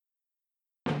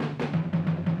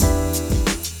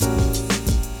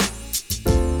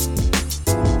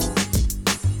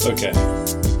Okay.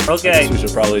 I Okay. guess we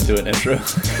should probably do an intro.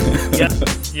 Yep.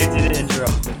 You did an intro.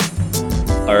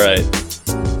 All right.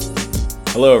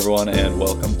 Hello, everyone, and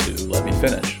welcome to Let Me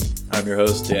Finish. I'm your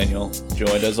host, Daniel,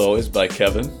 joined as always by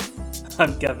Kevin.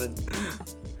 I'm Kevin.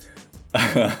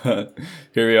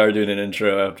 Here we are doing an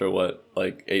intro after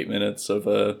like 8 minutes of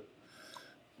a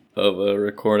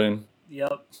recording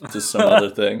Yep. to some other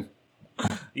thing.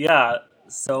 Yeah.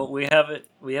 So we've had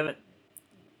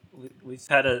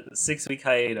a 6-week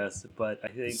hiatus, but I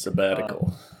think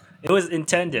Sabbatical. it was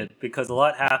intended because a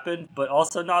lot happened, but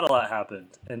also not a lot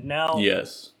happened, and now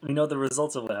Yes. we know the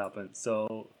results of what happened.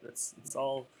 So it's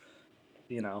all,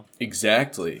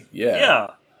 Exactly. Yeah. Yeah.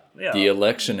 Yeah. The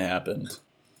election happened.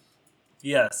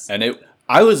 Yes. And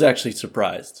I was actually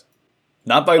surprised.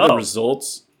 Not by the Oh.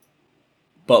 results,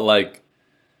 but like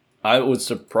I was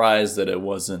surprised that it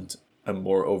wasn't a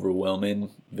more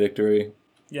overwhelming victory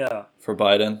Yeah. for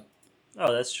Biden.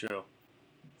 Oh, that's true.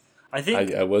 I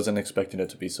think I wasn't expecting it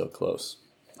to be so close.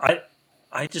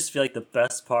 I just feel like the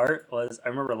best part was I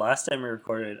remember last time we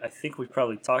recorded, I think we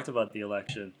probably talked about the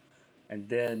election, and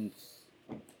then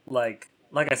like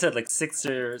I said, like 6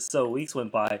 or so weeks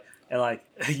went by, and like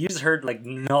you just heard like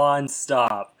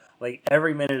nonstop, like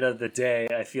every minute of the day.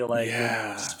 I feel like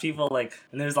Yeah. just people like,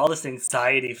 and there's all this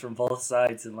anxiety from both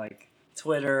sides, and like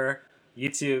Twitter,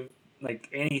 YouTube, like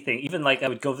anything. Even like I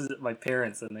would go visit my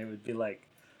parents, and they would be like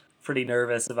pretty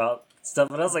nervous about stuff,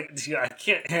 but I was like, dude, I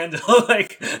can't handle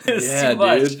like this Yeah, too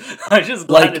much. dude. I'm just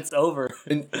glad Like- it's over.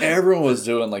 And everyone was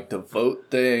doing like the vote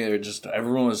thing, or just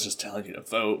everyone was just telling you to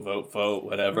vote,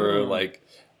 whatever. Like,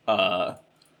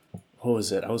 what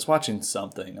was it? I was watching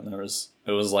something, and it was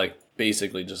like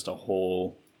basically just a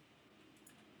whole,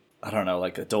 I don't know,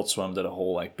 like Adult Swim did a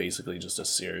whole like basically just a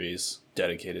series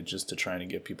dedicated just to trying to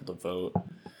get people to vote.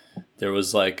 There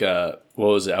was like, what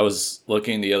was it? I was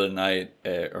looking the other night,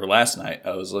 or last night,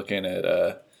 I was looking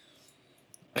at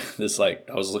this, like,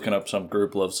 I was looking up some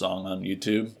Group Love song on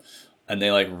YouTube, and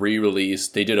they like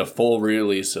they did a full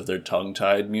re-release of their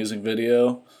Tongue-Tied music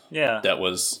video Yeah. that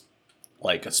was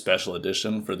like a special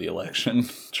edition for the election,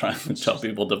 trying to tell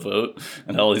people to vote,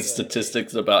 and all these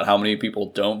statistics about how many people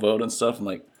don't vote and stuff. I'm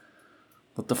like,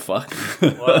 what the fuck?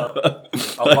 Well,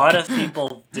 a lot of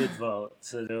people did vote,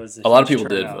 so there was A lot of huge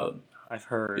people did turnout, vote. I've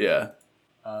heard. Yeah.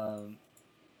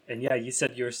 And yeah, you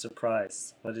said you were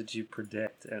surprised. What did you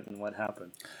predict, and what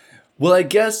happened? Well, I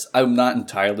guess I'm not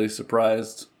entirely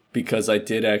surprised, because I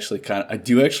do actually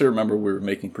remember we were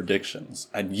making predictions,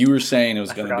 and you were saying it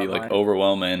was going to be forgot like mine.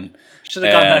 overwhelming. Should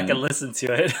have gone back And- and listened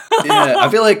to it. Yeah, I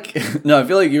feel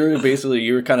like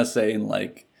you were kind of saying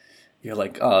like, you're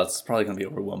like, oh, it's probably going to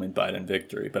be overwhelming Biden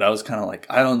victory. But I was kind of like,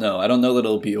 I don't know. I don't know that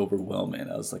it'll be overwhelming.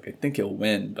 I was like, I think he'll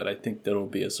win, but I think there'll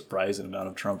be a surprising amount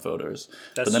of Trump voters.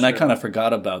 That's but then I true. kind of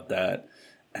forgot about that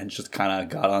and just kind of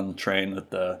got on the train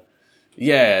with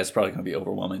it's probably going to be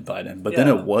overwhelming Biden. But then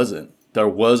Yeah. it wasn't. There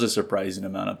was a surprising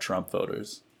amount of Trump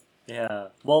voters. Yeah.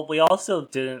 Well, we also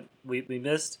didn't. We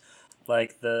missed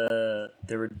like there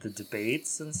were the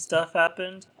debates and stuff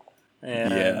happened,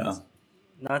 and Yeah.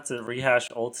 not to rehash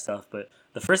old stuff, but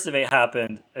the first debate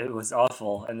happened. It was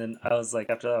awful, and then I was like,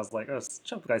 after that, I was like, oh, this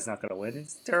Trump guy's not gonna win.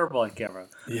 He's terrible on camera.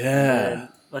 Yeah.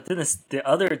 But then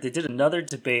they did another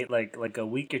debate like a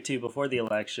week or two before the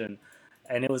election,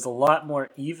 and it was a lot more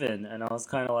even. And I was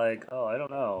kind of like, oh, I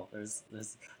don't know. There's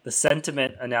the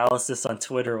sentiment analysis on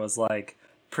Twitter was like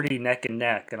pretty neck and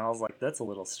neck, and I was like, that's a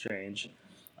little strange.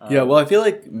 Yeah, well, I feel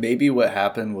like maybe what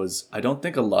happened was I don't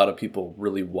think a lot of people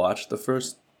really watched the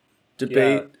first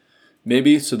debate. Yeah.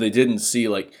 Maybe so they didn't see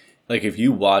like if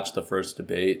you watch the first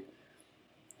debate,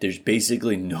 there's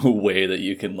basically no way that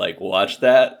you can like watch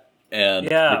that and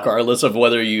Yeah. regardless of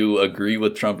whether you agree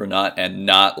with Trump or not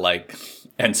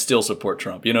and still support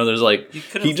Trump. You know, there's like You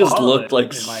couldn't he just follow looked it,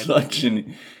 like in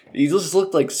my he just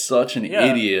looked like such an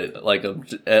Yeah. idiot, like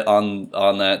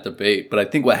on that debate. But I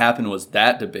think what happened was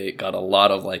that debate got a lot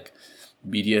of like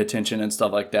media attention and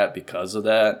stuff like that because of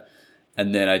that.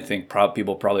 And then I think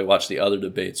people probably watched the other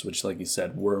debates, which, like you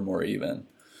said, were more even.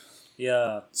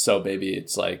 Yeah. So maybe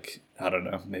it's like, I don't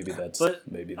know, maybe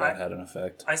that had an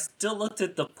effect. I still looked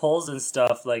at the polls and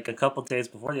stuff like a couple days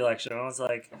before the election. I was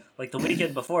like the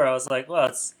weekend before, I was like, well,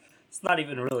 it's not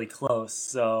even really close.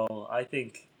 So I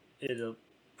think it'll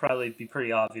probably be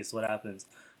pretty obvious what happens.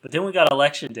 But then we got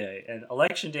election day, and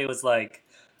election day was like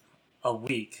a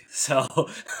week. So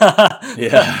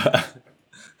Yeah.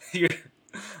 you're,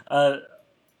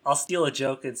 I'll steal a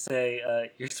joke and say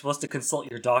you're supposed to consult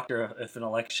your doctor if an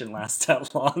election lasts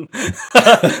that long.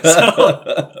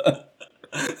 So,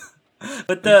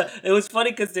 but it was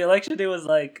funny because the election day was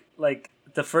like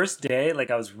the first day, like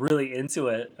I was really into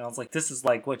it, and I was like, "This is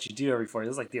like what you do every 4 years.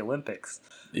 This is like the Olympics."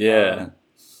 Yeah.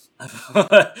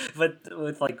 But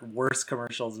with like worse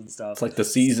commercials and It's stuff. like the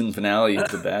season finale of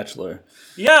The Bachelor.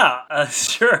 Yeah,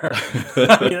 sure.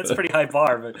 I mean, that's a pretty high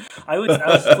bar, but I was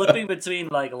flipping between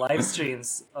like live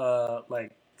streams,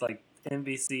 like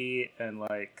NBC and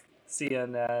like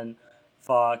CNN,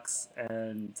 Fox,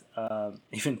 and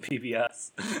even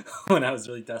PBS when I was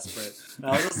really desperate. And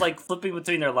I was just like flipping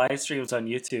between their live streams on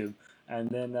YouTube, and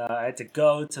then I had to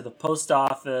go to the post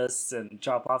office and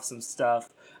drop off some stuff.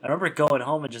 I remember going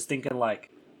home and just thinking like,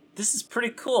 this is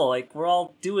pretty cool. Like we're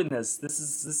all doing this. This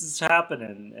is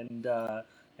happening, and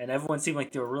everyone seemed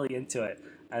like they were really into it.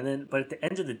 And then, but at the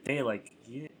end of the day, like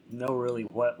you didn't know really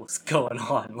what was going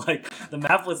on. Like the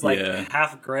map was like Yeah.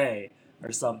 half gray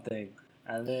or something,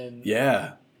 and then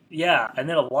Yeah. yeah, and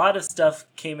then a lot of stuff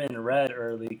came in red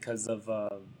early because of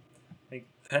like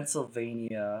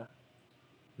Pennsylvania,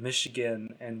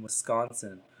 Michigan, and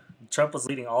Wisconsin. Trump was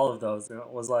leading all of those, and it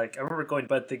was like I remember going to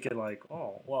bed thinking like,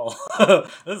 oh well,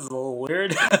 this is a little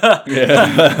weird.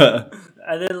 Yeah.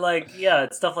 And then like yeah,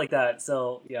 stuff like that.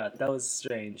 So yeah, that was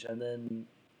strange. And then,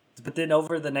 but then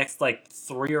over the next like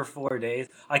 3 or 4 days,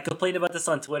 I complained about this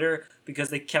on Twitter because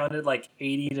they counted like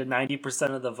 80 to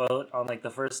 90% of the vote on like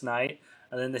the first night,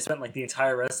 and then they spent like the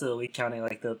entire rest of the week counting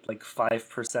like the like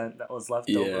 5% that was left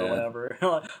over or Yeah. whatever. I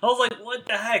was like, what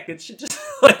the heck? It should just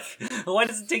like, why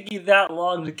does it take you that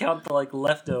long to count the like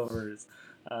leftovers?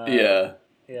 Yeah.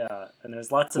 Yeah, and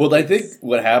there's lots of. Well, I things- think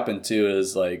what happened too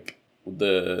is like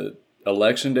the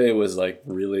election day was like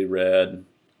really red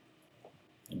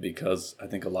because I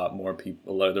think a lot more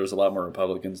people, there was a lot more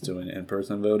Republicans doing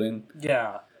in-person voting.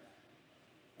 Yeah,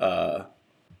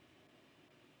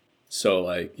 So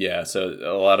like, yeah, so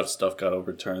a lot of stuff got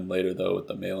overturned later though with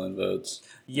the mail-in votes.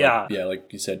 yeah, Like, yeah,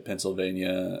 like you said,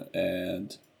 Pennsylvania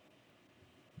and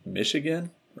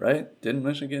Michigan, right? Didn't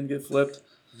Michigan get flipped?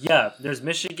 yeah. There's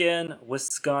Michigan,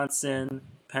 Wisconsin,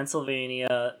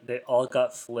 Pennsylvania. They all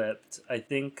got flipped. I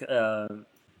think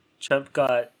Trump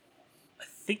got. I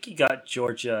think he got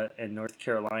Georgia and North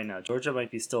Carolina. Georgia might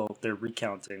be still. They're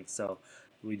recounting, so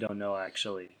we don't know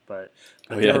actually. But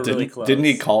Oh they yeah, were really close. didn't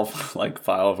he file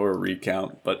for a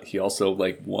recount? But he also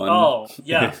like won. Oh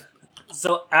yeah.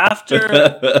 So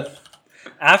after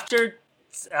after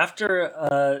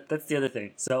that's the other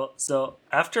thing. So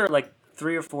after like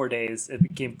 3 or 4 days, it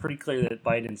became pretty clear that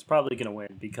Biden's probably going to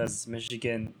win because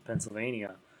Michigan,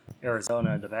 Pennsylvania,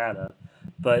 Arizona, and Nevada.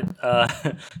 But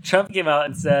Trump came out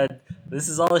and said this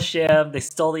is all a sham. They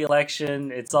stole the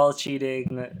election. It's all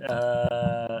cheating.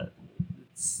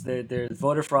 There's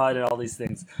voter fraud and all these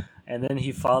things. And then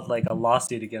he filed like a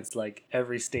lawsuit against like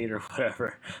every state or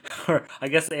whatever, or I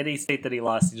guess any state that he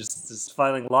lost, he just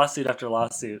filing lawsuit after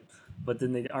lawsuit. But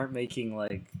then they aren't making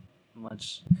like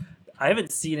much. I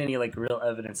haven't seen any like real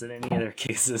evidence in any of their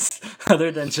cases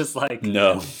other than just like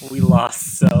No. we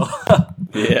lost. So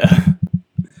Yeah.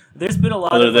 there's been a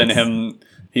lot Other of than like, him,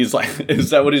 he's like,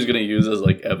 is that what he's going to use as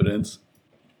like evidence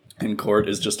in court?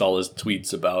 Is just all his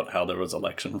tweets about how there was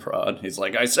election fraud. He's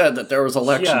like, I said that there was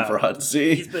election Yeah. fraud.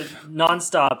 See? He's been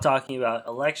nonstop talking about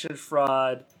election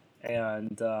fraud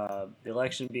and the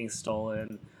election being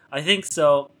stolen. I think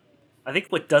so. I think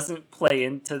what doesn't play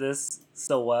into this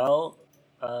so well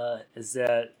is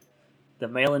that the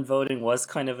mail-in voting was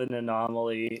kind of an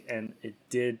anomaly, and it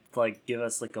did like give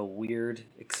us like a weird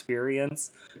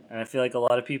experience. And I feel like a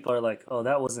lot of people are like, "Oh,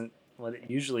 that wasn't what it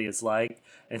usually is like,"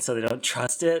 and so they don't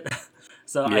trust it.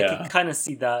 So I Yeah. can kind of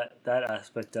see that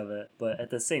aspect of it, but at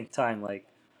the same time, like,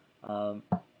 oh,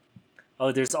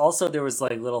 there was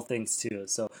like little things too.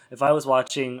 So if I was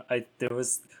watching,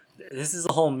 this is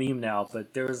a whole meme now,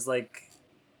 but there was like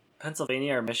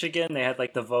Pennsylvania or Michigan, they had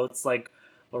like the votes like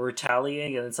were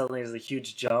tallying, and then suddenly there's a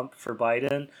huge jump for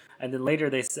Biden, and then later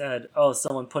they said, oh,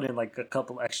 someone put in like a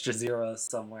couple extra zeros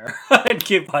somewhere and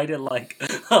gave Biden like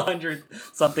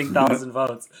 100-something thousand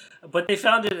votes, but they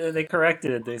found it and they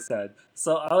corrected it. They said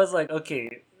so. I was like,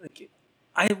 okay, like,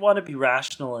 I want to be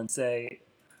rational and say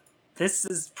this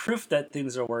is proof that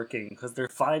things are working because they're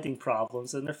finding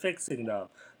problems and they're fixing them.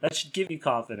 That should give you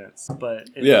confidence. But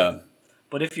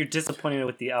if you're disappointed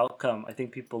with the outcome, I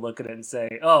think people look at it and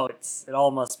say, "Oh, it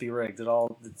all must be rigged.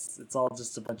 It's all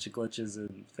just a bunch of glitches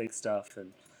and fake stuff."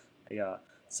 And yeah,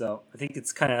 so I think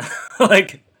it's kind of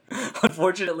like,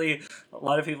 unfortunately, a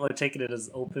lot of people are taking it as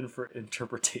open for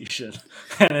interpretation.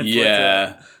 And it's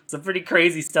Yeah. some pretty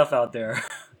crazy stuff out there.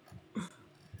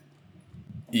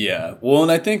 Yeah. Well,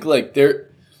 and I think like the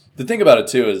thing about it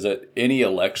too is that any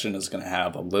election is going to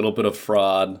have a little bit of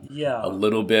fraud, Yeah. a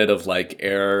little bit of like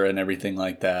error and everything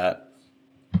like that.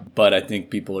 But I think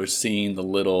people are seeing the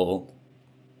little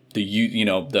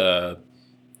that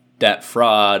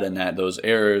fraud and those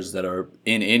errors that are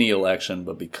in any election,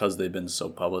 but because they've been so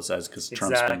publicized, because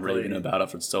Trump's been raving about it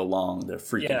for so long, they're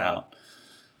freaking out.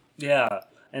 Yeah,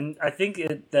 and I think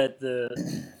that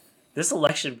this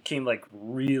election came like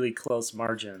really close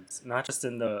margins, not just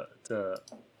in the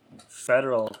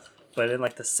federal, but in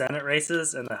like the Senate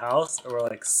races and the House were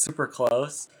like super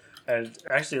close. And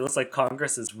actually, it looks like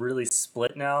Congress is really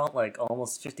split now, like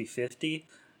almost 50-50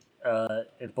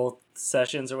 in both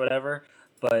sessions or whatever.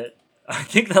 But I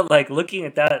think that like looking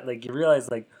at that, like you realize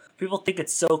like people think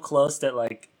it's so close that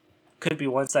like could be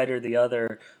one side or the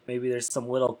other. Maybe there's some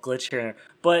little glitch here,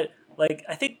 but like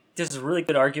I think there's a really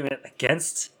good argument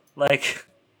against like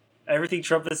everything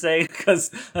Trump is saying because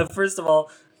first of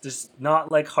all, there's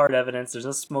not like hard evidence. There's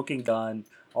no smoking gun.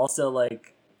 Also,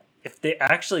 like if they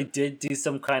actually did do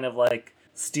some kind of like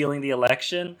stealing the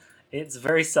election, it's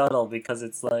very subtle because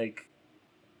it's like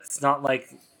it's not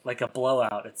like a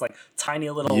blowout. It's like tiny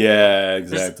little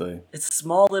Exactly. It's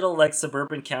small little like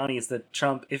suburban counties that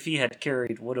Trump, if he had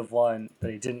carried, would have won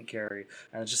that he didn't carry,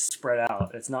 and it's just spread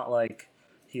out. It's not like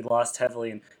he lost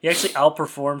heavily, and he actually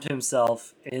outperformed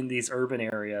himself in these urban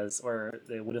areas where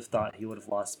they would have thought he would have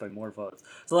lost by more votes.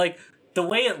 So like the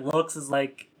way it looks is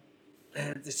like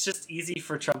it's just easy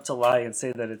for Trump to lie and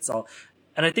say that it's all.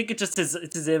 And I think it's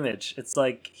his image. It's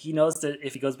like he knows that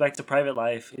if he goes back to private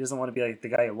life, he doesn't want to be like the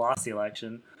guy who lost the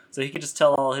election. So he could just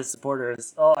tell all his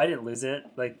supporters, "Oh, I didn't lose it.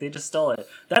 Like they just stole it."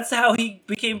 That's how he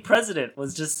became president.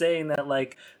 Was just saying that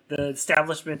like the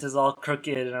establishment is all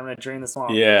crooked and I'm gonna drain the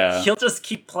swamp. Yeah. He'll just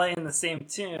keep playing the same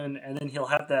tune, and then he'll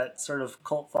have that sort of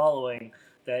cult following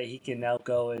that he can now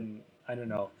go and I don't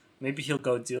know. Maybe he'll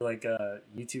go do like a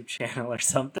YouTube channel or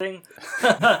something.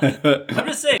 I'm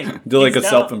just saying. Do like a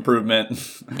self-improvement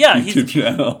YouTube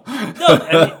channel. No,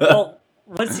 I mean, well,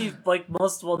 what's he like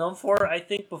most well known for? I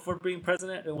think before being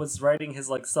president, it was writing his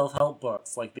like self-help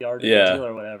books, like The Art of the Deal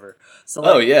or whatever. So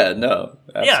like,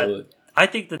 absolutely. I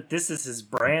think that this is his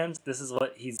brand. This is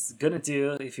what he's gonna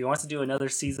do. If he wants to do another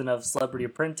season of Celebrity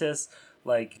Apprentice,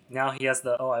 like now he has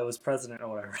the I was president or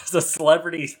whatever. The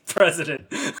celebrity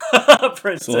president.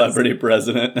 Celebrity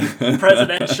president.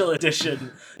 Presidential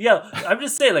edition. Yeah, I'm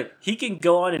just saying like he can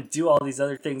go on and do all these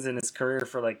other things in his career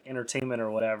for like entertainment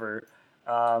or whatever.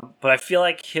 But I feel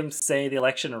like him saying the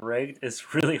election rigged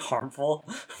is really harmful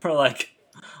for like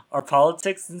our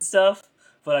politics and stuff.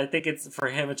 But I think it's for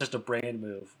him it's just a brand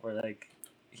move where like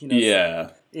he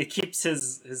knows it keeps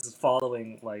his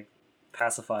following like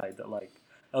pacified that like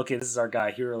okay, this is our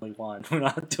guy. He really won. We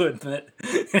don't have to admit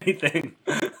anything.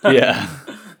 Yeah.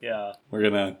 We're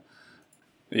gonna.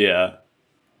 Yeah.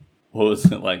 What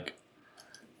was it like?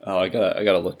 Oh, I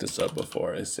gotta look this up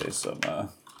before I say some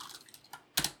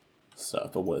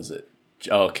stuff. What was it?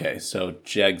 Okay, so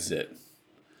Jexit.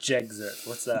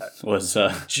 What's that? Was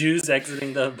Jews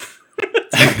exiting the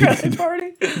Democratic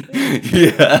Party?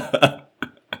 Yeah.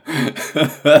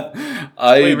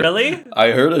 Wait, really?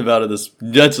 I heard about it.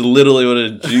 That's literally what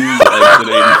a Jews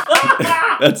exiting.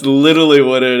 That's literally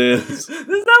what it is. Is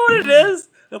that what it is?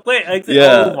 Wait, exit.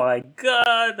 Yeah. Oh my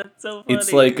god, that's so funny.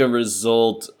 It's like a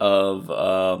result of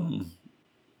oh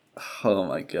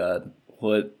my god,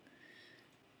 what?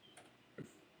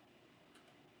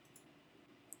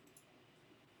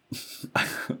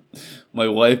 My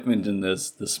wife mentioned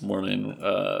this morning.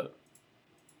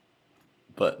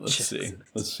 But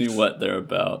let's see what they're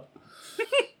about.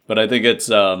 But I think it's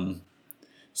so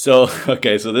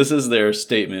this is their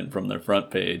statement from their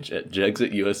front page at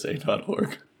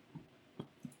jexitusa.org.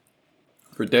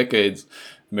 For decades,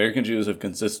 American Jews have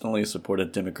consistently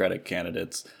supported Democratic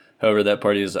candidates. However, that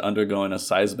party is undergoing a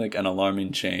seismic and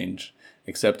alarming change.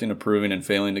 Accepting, approving, and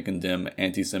failing to condemn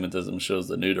anti-Semitism shows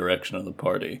the new direction of the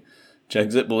party.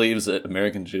 Jexit believes that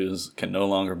American Jews can no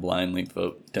longer blindly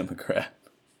vote Democrat.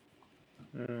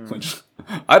 Which,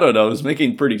 I don't know, is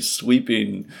making pretty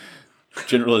sweeping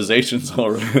generalizations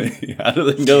already. How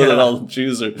do they know that all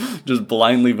Jews are just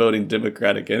blindly voting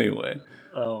Democratic anyway?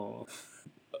 Oh.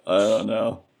 I don't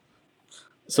know.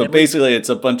 So basically it's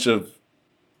a bunch of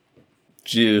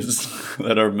Jews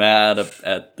that are mad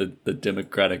at the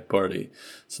Democratic Party.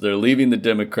 So they're leaving the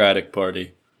Democratic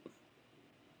Party.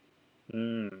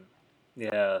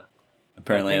 Yeah.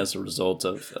 Apparently as a result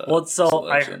of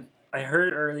I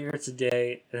heard earlier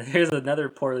today, and here's another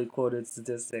poorly quoted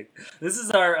statistic. This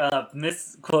is our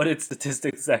misquoted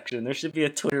statistics section. There should be a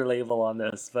Twitter label on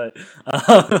this, but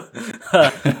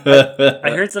I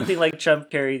heard something like Trump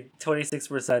carried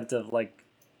 26% of like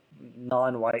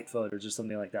non-white voters or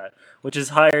something like that, which is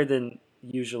higher than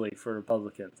usually for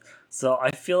Republicans. So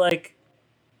I feel like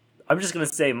I'm just going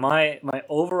to say my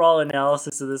overall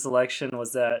analysis of this election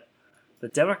was that the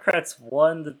Democrats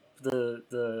won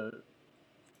the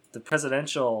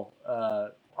presidential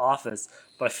office,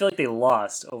 but I feel like they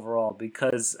lost overall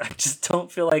because I just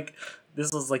don't feel like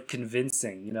this was like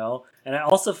convincing, you know. And I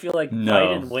also feel like No.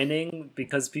 Biden winning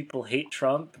because people hate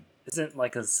Trump isn't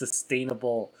like a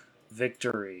sustainable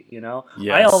victory, you know. I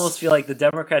Yes. almost feel like the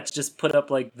Democrats just put up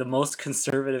like the most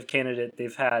conservative candidate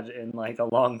they've had in like a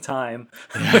long time,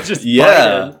 which is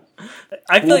Yeah. Biden.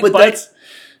 I feel Well, like but Biden.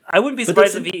 I wouldn't be but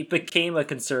surprised that's- if he became a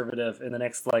conservative in the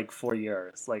next like 4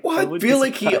 years. Like, Well, I I would feel be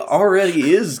like he surprised.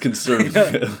 already is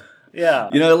conservative. Yeah,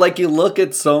 You know, like you look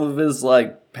at some of his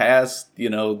like past,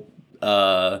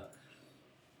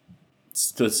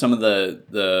 to some of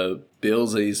the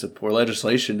bills that he support,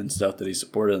 legislation and stuff that he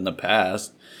supported in the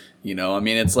past. You know, I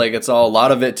mean, it's like it's all a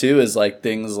lot of it too is like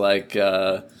things like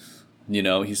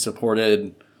he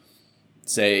supported,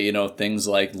 say, things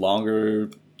like longer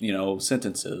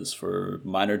sentences for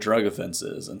minor drug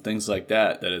offenses and things like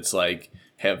that. That it's like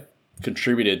have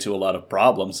contributed to a lot of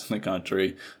problems in the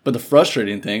country. But the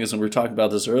frustrating thing is, and we were talking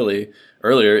about this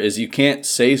earlier, is you can't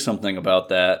say something about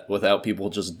that without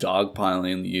people just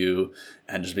dogpiling you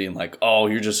and just being like, oh,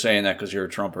 you're just saying that because you're a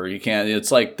Trumper. You can't.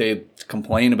 It's like they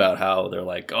complain about how they're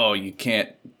like, oh, you can't.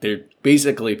 They're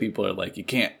basically people are like, you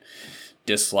can't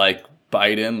dislike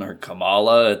Biden or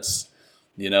Kamala.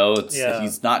 Yeah.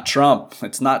 He's not Trump.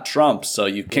 It's not Trump, so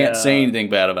you can't say Yeah. anything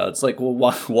bad about it. It's like, well,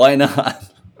 why not?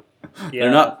 Yeah.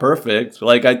 They're not perfect.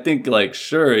 Like, I think, like,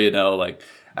 sure, like,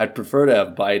 I'd prefer to have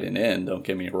Biden in, don't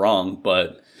get me wrong,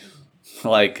 but,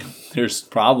 like, there's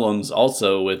problems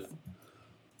also with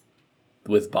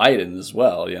Biden as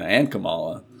well, and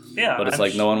Kamala. Yeah, But it's I'm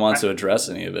like no su- one wants to address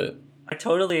any of it. I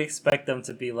totally expect them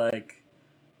to be like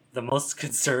the most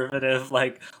conservative,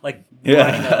 like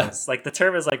Yeah. rhinos. Like the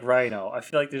term is like rhino. I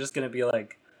feel like they're just gonna be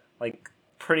like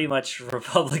pretty much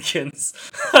Republicans.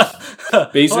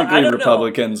 Basically Well, I don't know.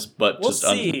 Republicans, but We'll just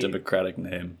under see. the Democratic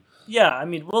name. Yeah, I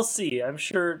mean, we'll see. I'm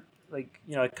sure,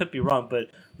 I could be wrong, but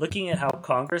looking at how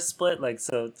Congress split,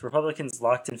 so the Republicans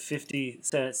locked in 50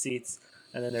 Senate seats,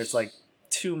 and then there's like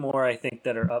two more, I think,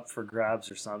 that are up for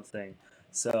grabs or something.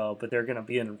 So, but they're gonna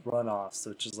be in runoffs,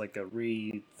 which is like a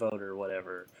re-vote or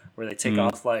whatever, where they take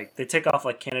off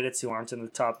candidates who aren't in the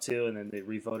top two, and then they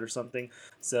re-vote or something.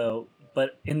 So,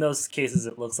 but in those cases,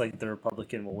 it looks like the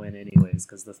Republican will win anyways,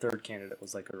 because the third candidate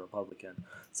was like a Republican.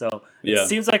 So Yeah. it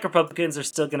seems like Republicans are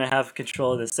still going to have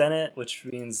control of the Senate, which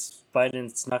means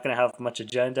Biden's not going to have much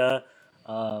agenda.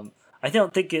 I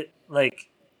don't think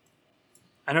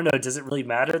I don't know. Does it really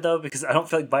matter though? Because I don't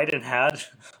feel like Biden had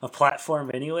a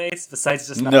platform anyways, besides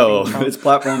just not No, being Trump. his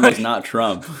platform was not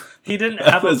Trump. He didn't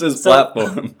That have was his so-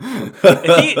 platform.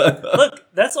 Look,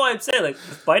 that's why I'm saying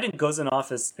if Biden goes in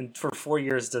office and for 4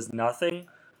 years does nothing,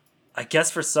 I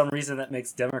guess for some reason that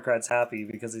makes Democrats happy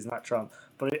because he's not Trump.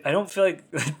 But I don't feel like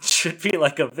it should be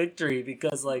like a victory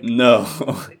because No.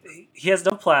 he has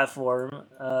no platform.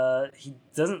 He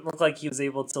doesn't look like he was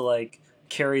able to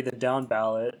carry the down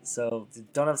ballot, so they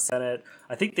don't have Senate.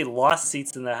 I think they lost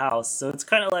seats in the House, so it's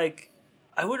kind of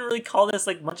I wouldn't really call this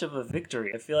much of a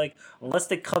victory. I feel like unless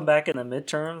they come back in the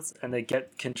midterms and they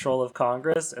get control of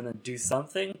Congress and then do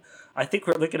something, I think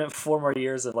we're looking at 4 more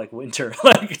years of winter,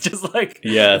 Yes, it's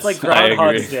like I agree.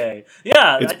 Groundhog's Day.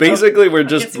 Yeah, It's basically we're I can't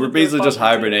see basically what they're just possibly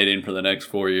hibernating for the next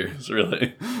 4 years,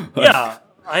 really. Yeah,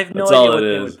 I have no That's idea all what it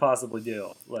they is. would possibly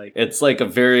do. It's like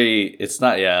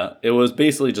it was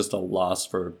basically just a loss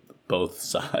for both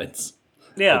sides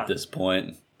Yeah, at this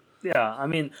point. yeah. I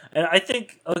mean, and I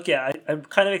think I'm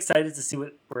kind of excited to see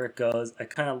where it goes. I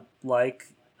kind of like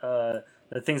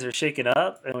that things are shaken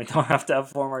up, and we don't have to have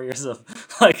 4 more years of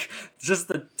just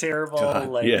the terrible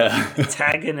God, yeah.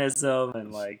 antagonism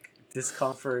and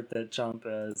discomfort that Trump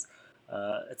is.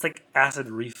 It's like acid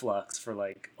reflux for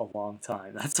a long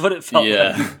time. That's what it felt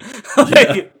Yeah.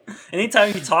 like.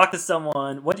 Anytime you talk to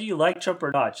someone, whether you like Trump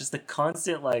or not, just the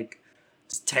constant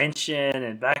just tension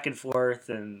and back and forth,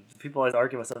 and people always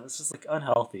argue about stuff. It's just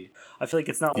unhealthy. I feel like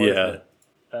it's not worth Yeah.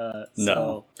 it. No.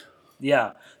 So,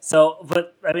 yeah. So,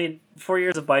 but I mean, 4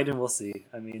 years of Biden, we'll see.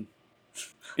 I mean,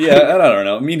 Yeah, I don't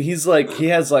know. I mean, he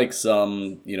has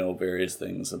some, various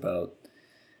things about,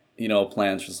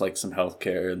 plans for some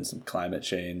healthcare and some climate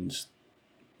change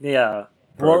yeah.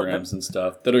 programs and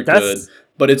stuff that are that's- good.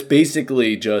 But it's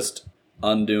basically just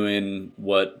undoing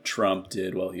what Trump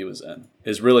did while he was in.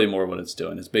 Is really more what it's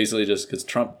doing. It's basically just because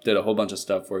Trump did a whole bunch of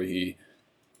stuff where he,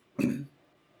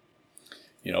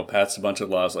 passed a bunch of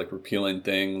laws repealing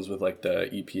things with the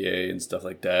EPA and stuff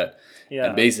like that. Yeah.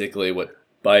 And basically what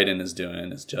Biden is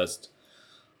doing is just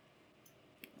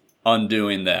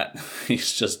undoing that.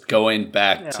 He's just going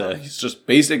back Yeah. to he's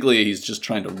just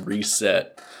trying to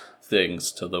reset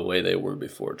things to the way they were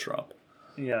before Trump.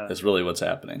 Yeah. Is really what's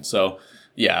happening. So,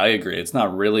 yeah, I agree. It's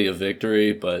not really a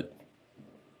victory, but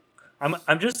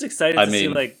I'm just excited to see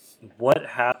like what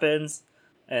happens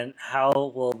and how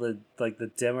will the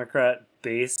Democrat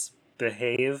base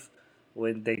behave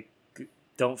when they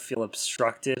don't feel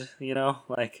obstructed,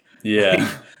 like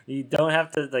yeah. you don't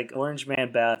have to like Orange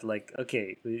Man bad, like,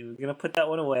 okay, we're gonna put that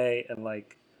one away and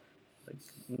like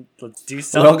let's do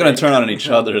something. We're all gonna turn on each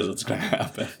other is what's gonna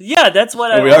happen. Yeah, that's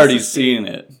what we already seen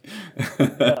it.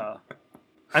 Yeah.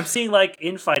 I'm seeing like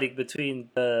infighting between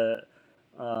the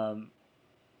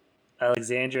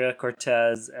Alexandria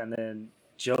Cortez and then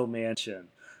Joe Manchin.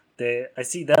 I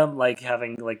see them like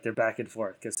having like their back and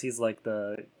forth because he's like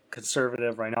the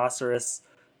conservative rhinoceros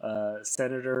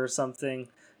senator or something,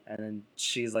 and then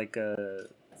she's like the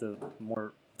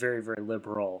more very very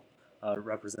liberal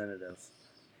representative.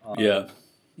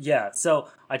 Yeah. So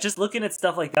I just looking at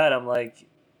stuff like that, I'm like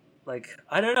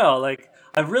I don't know, like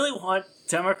I really want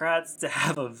Democrats to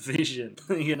have a vision,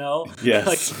 Yes.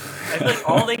 Like I feel like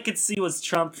all they could see was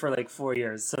Trump for like 4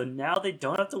 years, so now they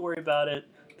don't have to worry about it.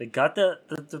 They got the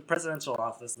presidential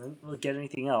office and they didn't really get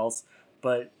anything else,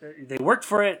 but they worked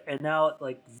for it, and now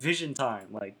like vision time,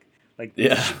 like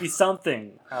there should be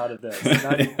something out of this.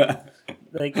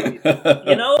 Like you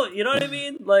know what I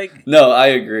mean? Like no, I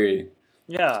agree.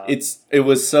 Yeah. It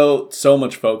was so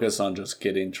much focus on just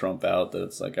getting Trump out that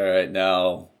it's like, all right,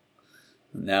 now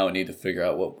we need to figure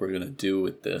out what we're gonna do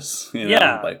with this.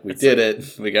 Like we did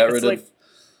it. We got rid of Mr.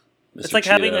 It's like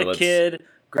having a kid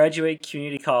graduate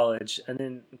community college and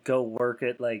then go work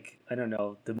at like, I don't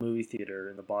know, the movie theater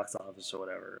in the box office or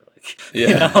whatever. Like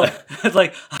it's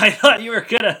like I thought you were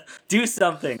gonna do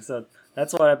something. So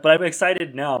that's why but I'm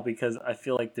excited now because I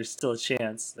feel like there's still a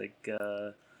chance. Like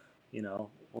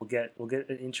we'll get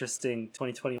an interesting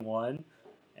 2021,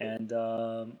 and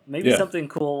maybe something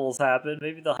cool will happen.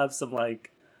 Maybe they'll have some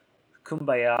like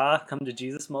kumbaya, come to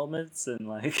Jesus moments, and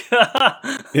like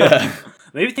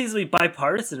maybe things will be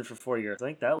bipartisan for 4 years. I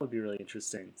think that would be really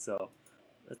interesting. So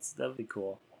that would be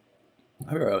cool.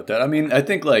 I'm all right with that. I mean, I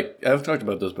think like I've talked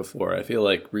about this before. I feel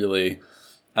like really,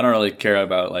 I don't really care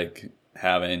about like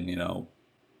having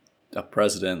a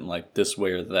president like this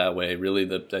way or that way. Really,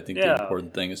 I think the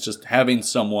important thing is just having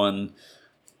someone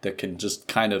that can just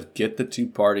kind of get the two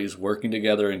parties working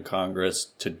together in Congress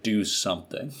to do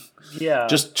something. Yeah.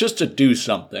 Just to do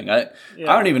something. I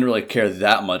don't even really care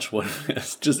that much what it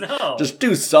is. Just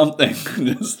do something.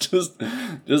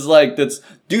 just like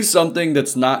do something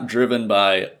that's not driven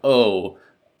by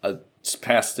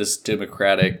pass this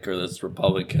Democratic or this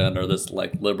Republican or this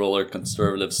like liberal or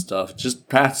conservative stuff. Just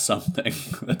pass something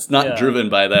that's not driven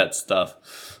by that stuff.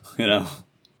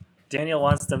 Daniel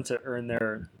wants them to earn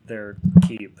their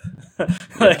keep.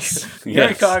 You're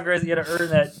in Congress, you got to earn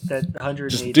that $180,000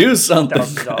 Just do something.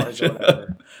 Or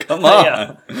whatever. Come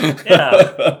on.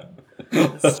 Yeah,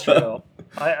 it's true.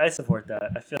 I support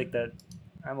that. I feel like that.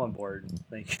 I'm on board.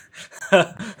 Like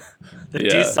the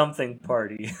do something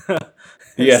party.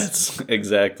 Yes,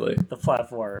 exactly. The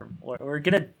platform. We're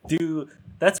gonna do.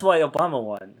 That's why Obama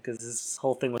won, because this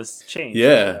whole thing was changed. Yeah.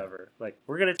 Or whatever. Like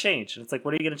we're gonna change, and it's like,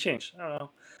 what are you gonna change? I don't know.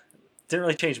 Didn't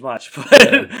really change much, but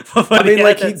I mean,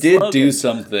 like he did do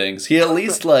some things. He at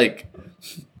least like,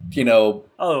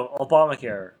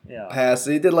 Obamacare, passed.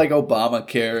 He did like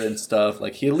Obamacare and stuff.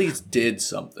 Like he at least did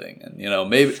something, and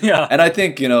maybe. Yeah. And I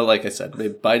think like I said,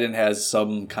 maybe Biden has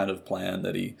some kind of plan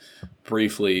that he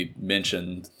briefly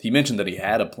mentioned. He mentioned that he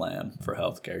had a plan for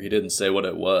healthcare. He didn't say what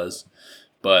it was.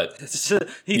 But he said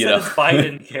it's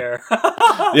Biden care.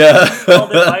 Yeah,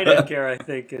 called it Biden care, I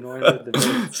think, in one of the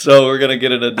debates. So we're gonna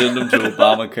get an addendum to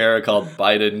Obamacare called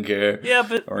Biden care. Yeah,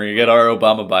 but we're gonna get our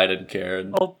Obama Biden care,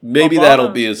 and maybe that'll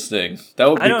be his thing.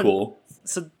 That would be cool.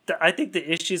 So I think the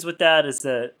issues with that is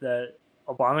that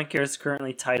Obamacare is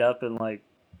currently tied up in like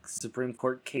Supreme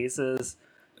Court cases.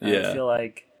 And I feel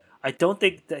like I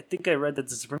think I read that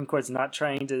the Supreme Court's not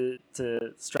trying to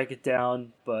strike it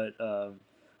down, but.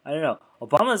 I don't know.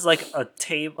 Obamacare is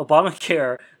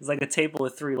like a table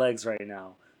with three legs right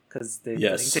now because I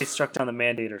think they struck down the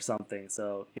mandate or something.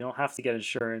 So you don't have to get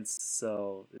insurance,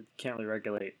 so it can't really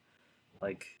regulate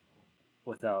like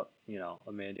without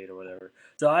a mandate or whatever.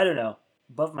 So I don't know.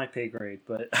 Above my pay grade,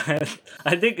 but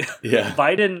I think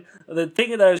Biden. The thing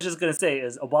that I was just gonna say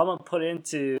is Obama put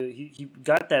into he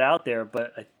got that out there,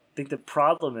 but I think the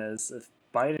problem is if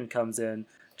Biden comes in.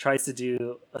 Tries to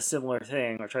do a similar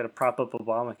thing or try to prop up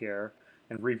Obamacare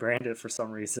and rebrand it for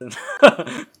some reason.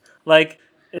 Like,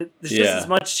 there's just as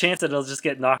much chance that it'll just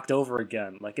get knocked over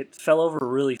again. Like, it fell over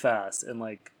really fast, and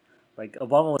like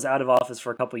Obama was out of office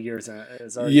for a couple of years, and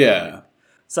it's already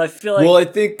so I feel like. Well, I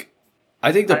think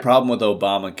I think the problem with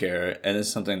Obamacare, and it's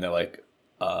something that like,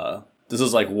 this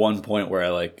is like one point where I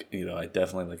like, I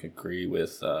definitely like agree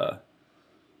with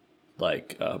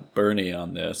Bernie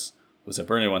on this. Was that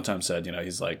Bernie one time said,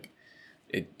 he's like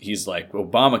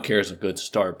Obamacare is a good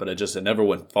start, but it never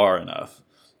went far enough.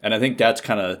 And I think that's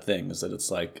kind of the thing, is that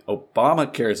it's like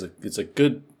Obamacare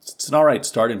it's an all right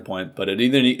starting point, but it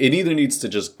either needs to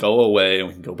just go away and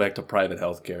we can go back to private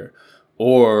healthcare,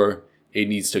 or it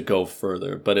needs to go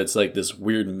further. But it's like this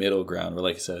weird middle ground where,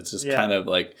 like I said, it's just kind of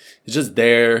like, it's just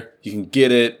there. You can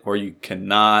get it or you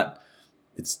cannot.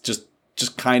 It's just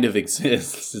kind of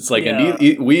exists. It's like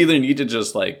we either need to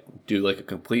just like do like a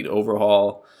complete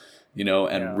overhaul,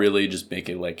 and really just make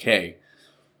it like, hey,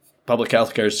 public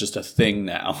healthcare is just a thing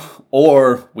now,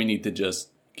 or we need to just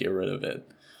get rid of it,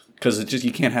 because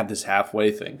you can't have this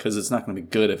halfway thing, because it's not going to be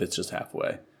good if it's just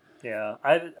halfway. Yeah,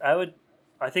 I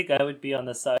think I would be on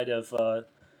the side of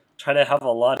try to have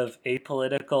a lot of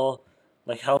apolitical,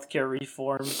 like healthcare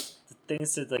reforms,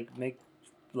 things to like make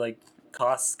like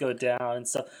costs go down and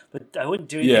stuff. But I wouldn't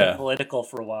do anything political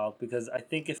for a while, because I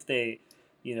think if they,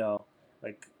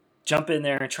 like jump in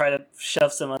there and try to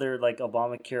shove some other like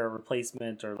Obamacare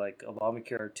replacement or like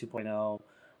Obamacare 2.0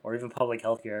 or even public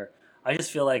healthcare, I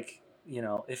just feel like,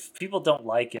 if people don't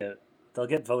like it, they'll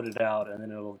get voted out and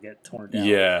then it'll get torn down.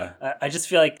 Yeah. I just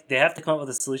feel like they have to come up with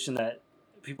a solution that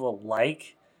people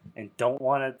like and don't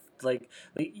want to like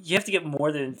you have to get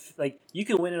more than like, you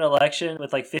can win an election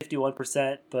with like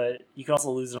 51%, but you can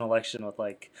also lose an election with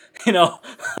like,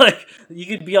 like you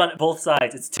could be on both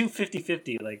sides. It's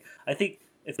 50-50. Like, I think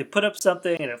if they put up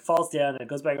something and it falls down and it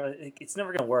goes back, it's never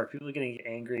going to work. People are going to get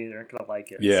angry. They're not going to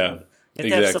like it. Yeah. So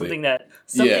you have to have something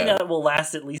that will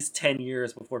last at least 10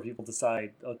 years before people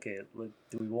decide, okay,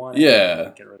 do we want to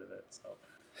get rid of it? So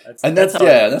I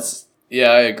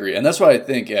agree. And that's why I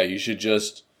think, you should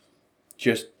just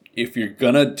if you're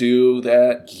gonna do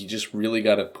that, you just really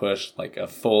got to push like a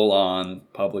full-on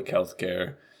public health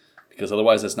care, because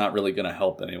otherwise it's not really gonna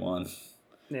help anyone.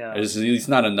 Yeah, there's at least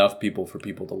not enough people for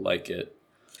people to like it.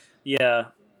 Yeah.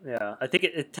 I think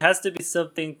it has to be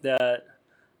something that,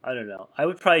 I don't know, I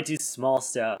would probably do small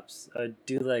steps. I'd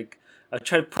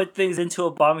try to put things into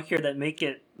Obamacare that make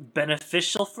it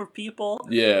beneficial for people.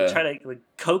 Yeah. I'd try to like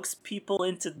coax people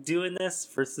into doing this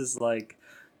versus like,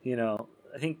 I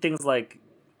think things like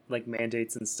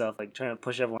mandates and stuff, like trying to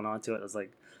push everyone onto it. I was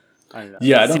like, I don't know.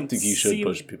 Yeah, I don't think you should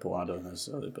push people onto it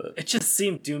necessarily, but it just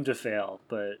seemed doomed to fail.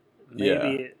 But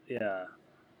maybe,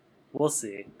 we'll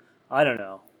see. I don't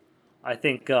know. I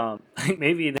think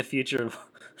maybe in the future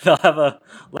they'll have a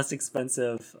less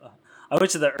expensive. I went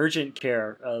to the urgent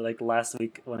care like last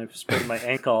week when I sprained my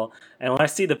ankle, and when I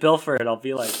see the bill for it, I'll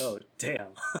be like, "Oh, damn!"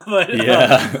 But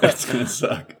it's gonna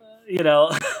suck.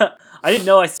 I didn't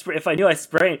know if I knew I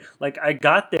sprained. Like, I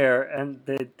got there and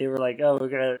they were like, "Oh, we're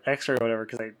gonna X-ray or whatever,"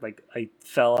 because I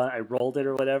fell on, I rolled it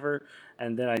or whatever,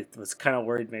 and then I was kind of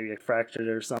worried maybe I fractured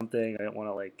it or something. I didn't want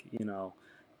to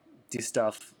do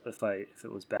stuff if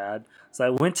it was bad. So I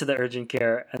went to the urgent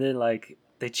care, and then like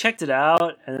they checked it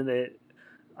out, and then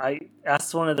I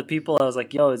asked one of the people, I was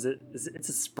like, "Yo, it's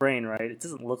a sprain, right? It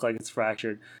doesn't look like it's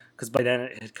fractured," because by then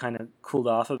it had kind of cooled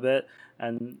off a bit.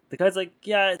 And the guy's like,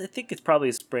 "Yeah, I think it's probably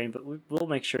a sprain, but we'll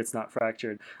make sure it's not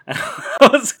fractured." And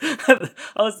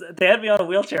they had me on a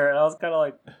wheelchair, and I was kind of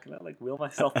like, "Can I like wheel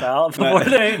myself out before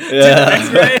they did the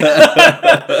X-ray?"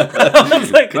 I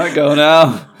was like, "Can I go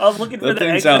now?" I was looking for the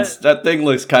exit. That thing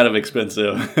looks kind of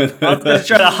expensive. I was gonna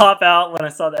try to hop out when I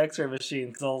saw the X-ray machine,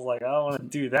 because I was like, I don't want to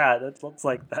do that. That looks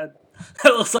like that's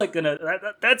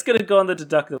gonna go on the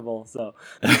deductible. So,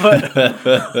 but,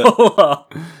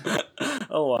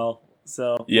 oh well.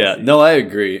 So no, I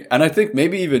agree, and I think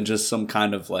maybe even just some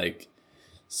kind of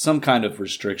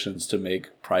restrictions to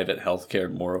make private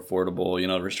healthcare more affordable.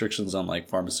 Restrictions on like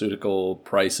pharmaceutical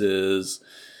prices,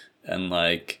 and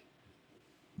like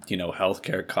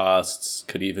healthcare costs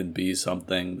could even be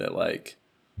something that like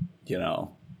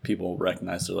people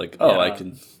recognize. They're like, I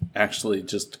can actually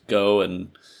just go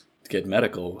and get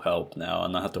medical help now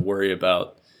and not have to worry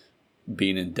about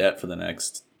being in debt for the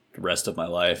rest of my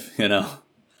life.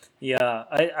 Yeah,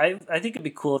 I think it'd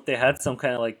be cool if they had some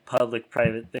kind of like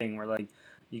public-private thing where like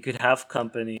you could have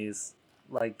companies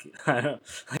like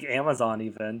like Amazon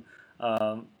even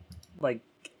like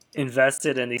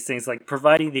invested in these things, like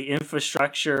providing the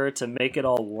infrastructure to make it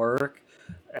all work.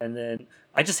 And then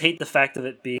I just hate the fact of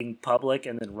it being public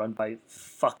and then run by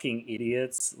fucking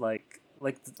idiots like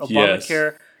Like Yes.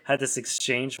 Obamacare had this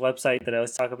exchange website that I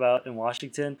was talking about in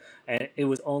Washington, and it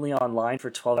was only online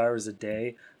for 12 hours a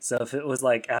day. So if it was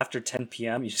like after 10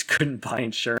 p.m., you just couldn't buy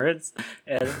insurance.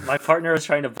 And my partner was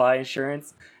trying to buy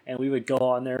insurance, and we would go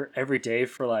on there every day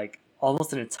for like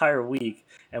almost an entire week,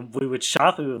 and we would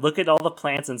shop, we would look at all the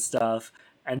plans and stuff,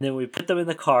 and then we put them in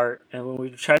the cart, and when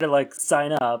we try to like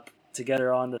sign up to get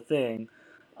her on the thing,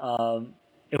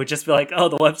 it would just be like, oh,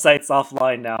 the website's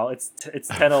offline now. It's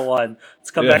 10:01.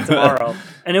 Let's come back tomorrow,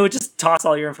 and it would just toss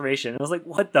all your information. It was like,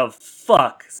 what the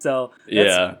fuck? So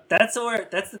that's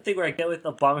the thing where I get with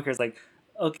Obamacare is like,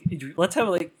 okay, let's have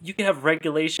like you can have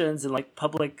regulations and like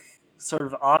public sort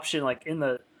of option like in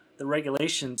the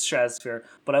regulation stratosphere,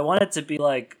 but I want it to be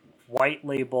like white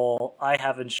label. I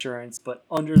have insurance, but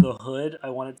under the hood, I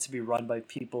want it to be run by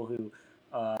people who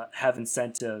have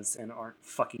incentives and aren't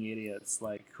fucking idiots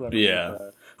like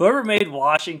whoever made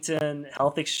Washington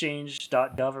Health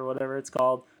Exchange.gov or whatever it's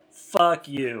called. Fuck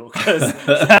you, because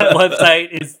that website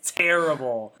is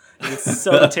terrible. It's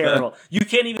so terrible. You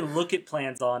can't even look at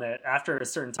plans on it. After a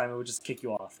certain time, it would just kick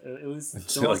you off. It was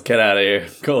like, get out of here.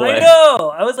 Go away. I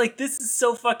know. I was like, this is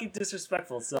so fucking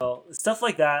disrespectful. So stuff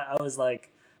like that, I was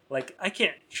like I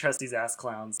can't trust these ass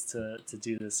clowns to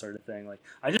do this sort of thing. Like,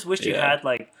 I just wish you had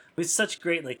like we have such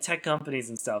great like tech companies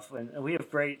and stuff, and we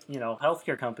have great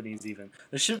healthcare companies even.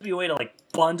 There should be a way to like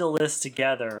bundle this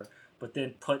together, but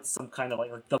then put some kind of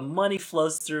like the money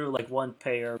flows through like one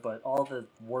payer, but all the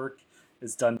work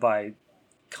is done by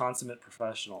consummate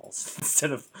professionals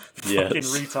instead of fucking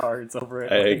retards over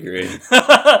it. I agree.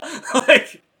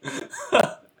 Like,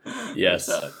 yes.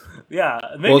 Yeah.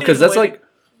 Well, because that's like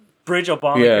bridge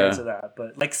Obamacare to that,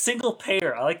 but like single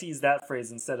payer, I like to use that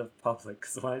phrase instead of public.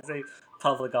 Because when I say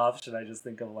public option, I just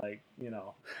think of like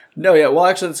No, yeah. Well,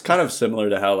 actually, it's kind of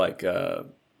similar to how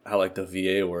the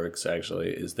VA works. Actually,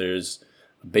 is there's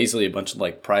basically a bunch of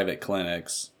like private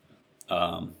clinics,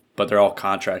 but they're all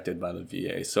contracted by the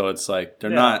VA. So it's like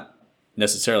they're not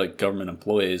necessarily government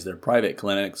employees. They're private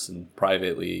clinics and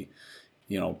privately,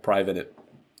 private.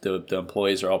 The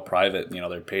employees are all private.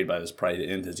 They're paid by this private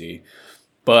entity.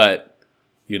 But,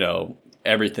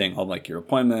 everything, all like your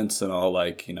appointments and all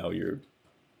like, your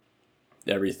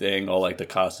everything, all like the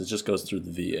costs, it just goes through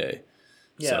the VA.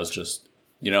 Yeah. So it's just,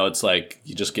 it's like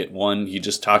you just get you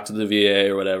just talk to the VA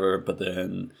or whatever, but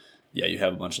then, you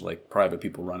have a bunch of like private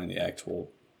people running the actual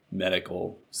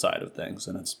medical side of things,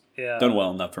 and it's done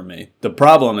well enough for me. The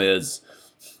problem is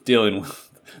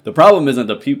the problem isn't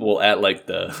the people at like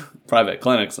the private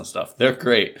clinics and stuff. They're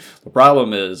great. The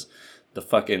problem is the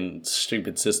fucking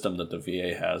stupid system that the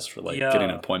VA has for like getting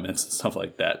appointments and stuff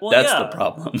like that. Well, that's the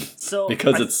problem. So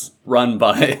because it's run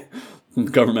by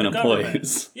government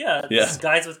employees. Yeah, it's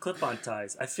guys with clip-on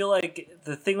ties. I feel like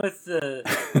the thing with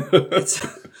it's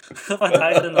clip-on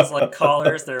ties and those like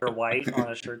collars that are white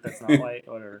on a shirt that's not white,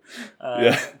 or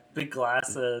big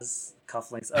glasses,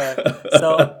 cufflinks.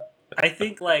 So I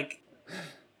think like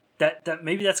that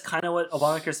maybe that's kind of what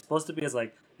Obamacare is supposed to be. Is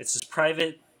like it's just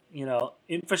private,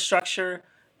 infrastructure,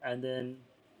 and then,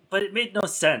 but it made no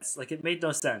sense. Like it made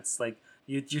no sense. Like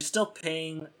you're still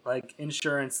paying like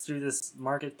insurance through this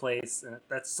marketplace, and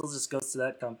that still just goes to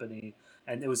that company,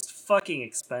 and it was fucking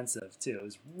expensive too. It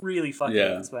was really fucking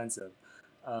expensive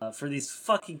for these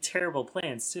fucking terrible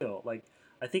plans too. Like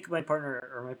I think my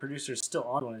partner or my producer is still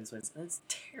on one of these plans, and it's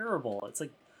terrible. It's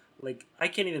like I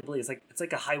can't even believe it's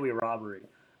like a highway robbery.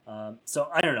 So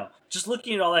I don't know. Just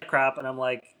looking at all that crap, and I'm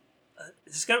like,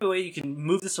 there's got to be a way you can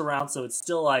move this around so it's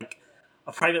still like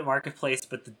a private marketplace,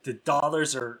 but the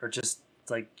dollars are just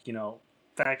like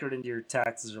factored into your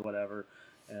taxes or whatever,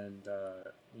 and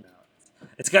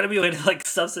it's got to be a way to like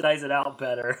subsidize it out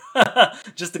better.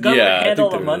 Just the government handle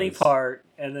the money part,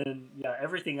 and then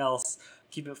everything else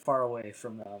keep it far away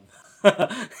from them.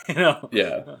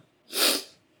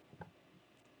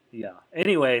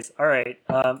 Anyways, all right.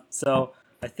 So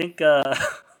I think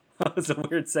that was a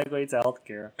weird segue to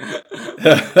healthcare.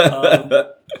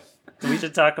 We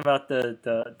should talk about the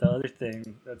other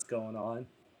thing that's going on.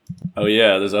 Oh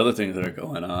yeah, there's other things that are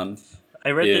going on.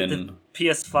 I read that the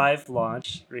PS5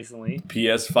 launched recently.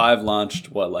 PS5 launched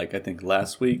I think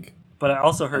last week. But I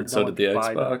also heard so did the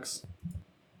Xbox.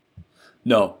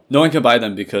 No one can buy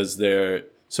them because they're.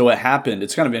 So what happened?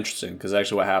 It's kind of interesting because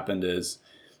actually what happened is.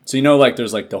 So like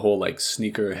there's like the whole like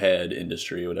sneakerhead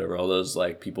industry or whatever, all those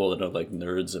like people that are like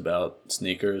nerds about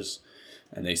sneakers,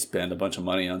 and they spend a bunch of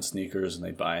money on sneakers and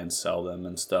they buy and sell them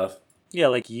and stuff. Yeah,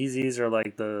 like Yeezys or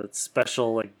like the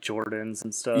special like Jordans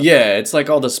and stuff. Yeah, it's like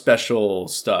all the special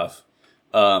stuff.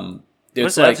 What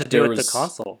does that have to do with the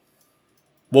console?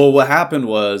 Well, what happened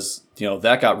was,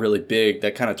 that got really big.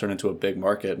 That kind of turned into a big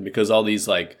market, and because all these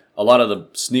like a lot of the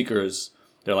sneakers,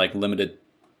 they're like limited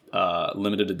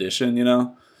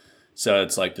edition, So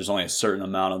it's like there's only a certain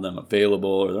amount of them available,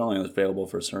 or they're only available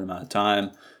for a certain amount of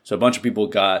time. So a bunch of people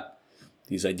got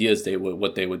these ideas.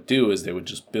 What they would do is they would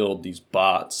just build these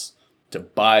bots to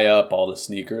buy up all the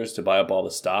sneakers, to buy up all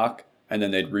the stock, and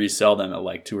then they'd resell them at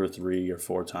like 2 or 3 or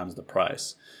 4 times the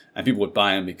price. And people would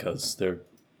buy them because they're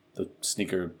the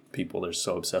sneaker people. They're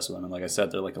so obsessed with them, and like I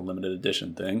said, they're like a limited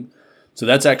edition thing. So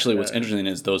that's actually what's interesting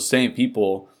is those same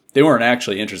people. They weren't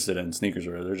actually interested in sneakers,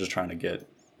 or they're just trying to get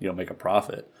make a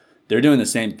profit. They're doing the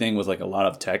same thing with like a lot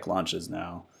of tech launches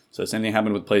now. So the same thing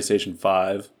happened with PlayStation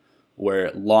 5, where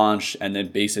it launched and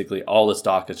then basically all the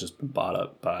stock has just been bought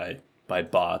up by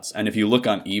bots. And if you look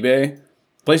on eBay,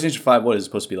 PlayStation 5, what is it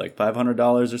supposed to be like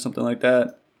 $500 or something like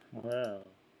that? Wow.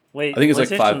 Wait, I think it's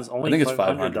like I think it's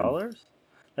 $500.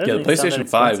 Yeah, the PlayStation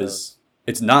 5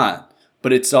 it's not,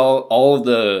 but it's all of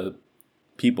the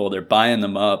people, they're buying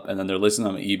them up and then they're listing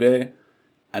them on eBay,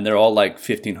 and they're all like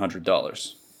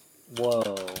 $1,500.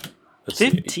 Whoa.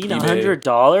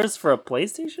 $1,500 for a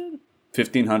PlayStation?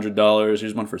 $1,500.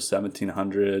 Here's one for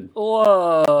 $1,700.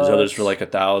 Whoa. There's others for like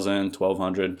 $1,000,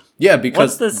 $1,200. Yeah,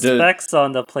 because what's the specs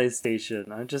on the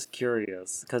PlayStation? I'm just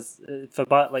curious because if I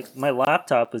bought like my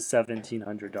laptop was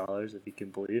 $1,700, if you can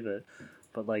believe it,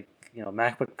 but like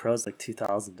MacBook Pro is like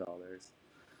 $2,000.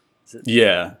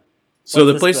 Yeah. So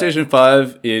the PlayStation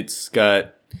 5, it's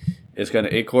got an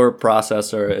 8-core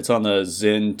processor. It's on the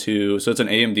Zen 2, so it's an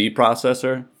AMD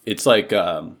processor. It's like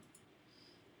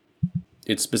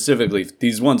it's specifically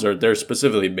they're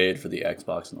specifically made for the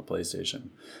Xbox and the PlayStation.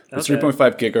 It's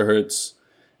 3.5 gigahertz.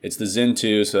 It's the Zen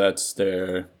 2, so that's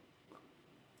their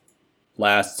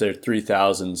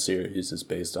 3000 series is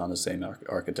based on the same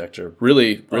architecture.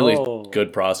 Really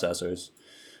good processors.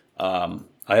 I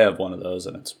have one of those,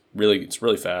 and it's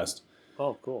really fast.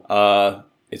 Oh, cool.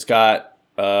 It's got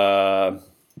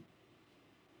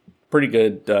pretty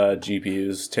good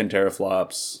GPUs, 10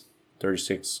 teraflops,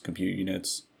 36 compute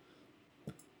units,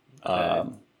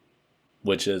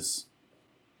 which is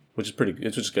pretty good.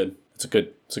 Which is good. It's a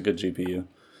good GPU.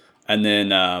 And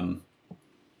then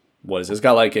what is it? It's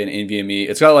got like an NVMe.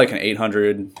 It's got like an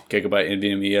 800 gigabyte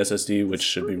NVMe SSD, which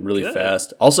should be really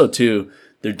fast. Also, too,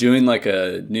 they're doing like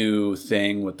a new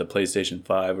thing with the PlayStation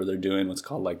 5, where they're doing what's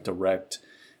called like direct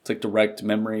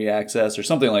memory access or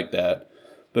something like that.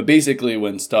 But basically,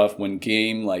 when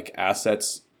game like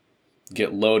assets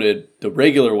get loaded, the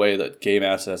regular way that game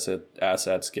assets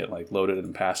get like loaded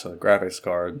and passed to the graphics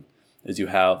card is you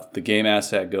have the game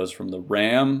asset goes from the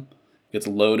RAM, gets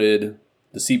loaded,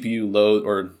 the CPU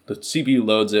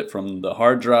loads it from the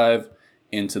hard drive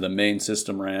into the main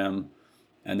system RAM,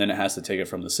 and then it has to take it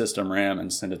from the system RAM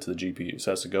and send it to the GPU. So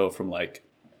it has to go from like,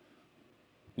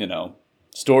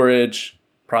 storage,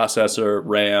 processor,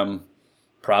 RAM,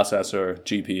 processor,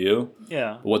 GPU.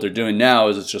 Yeah. But what they're doing now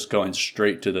is it's just going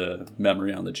straight to the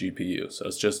memory on the GPU. So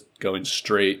it's just going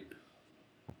straight.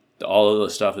 All of the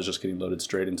stuff is just getting loaded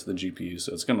straight into the GPU.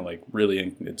 So it's going to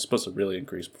it's supposed to really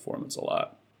increase performance a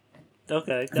lot.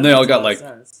 Okay. And they all got like,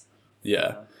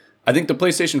 yeah. I think the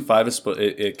PlayStation 5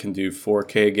 it can do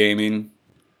 4K gaming,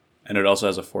 and it also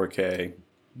has a 4K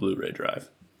Blu-ray drive.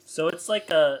 So it's like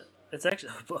it's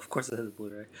actually, of course it has a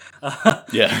Blu-ray.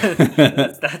 Yeah.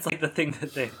 That's like the thing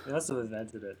that they must have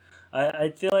invented it. I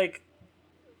feel like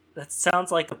that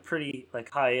sounds like a pretty like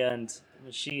high-end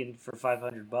machine for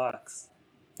 $500.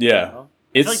 Yeah.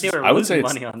 I feel like they were losing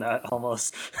money on that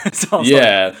almost.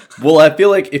 Yeah. Well, I feel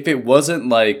like if it wasn't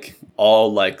like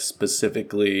all like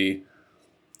specifically,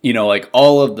 like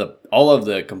all of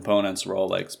the components were all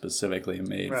like specifically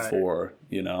made for,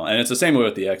 and it's the same way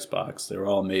with the Xbox. They were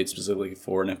all made specifically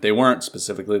for, and if they weren't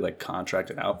specifically like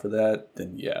contracted out for that,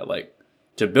 then yeah, like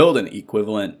to build an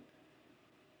equivalent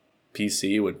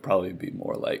PC would probably be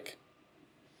more like,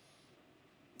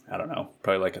 I don't know,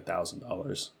 probably like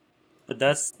 $1,000. But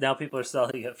that's now people are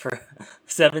selling it for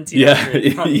 $1,700.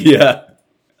 Yeah.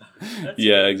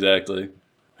 Yeah, exactly.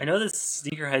 I know this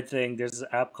sneakerhead thing. There's an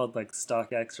app called like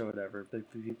StockX or whatever. But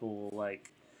people will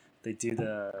like they do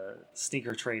the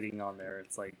sneaker trading on there.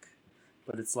 It's like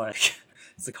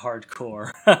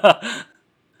hardcore.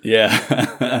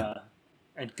 Yeah.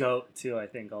 And Goat too. I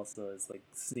think also is like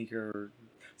sneaker.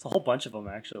 It's a whole bunch of them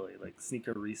actually. Like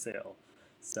sneaker resale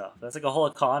stuff. That's like a whole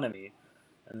economy.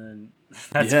 And then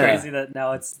that's crazy that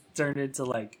now it's turned into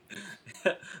like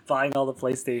buying all the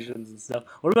PlayStations and stuff.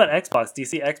 What about Xbox? Do you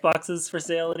see Xboxes for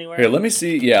sale anywhere? Here, let me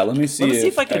see. Yeah, let me see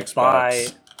if I can buy.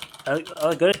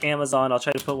 I'll go to Amazon. I'll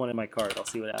try to put one in my cart. I'll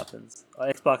see what happens.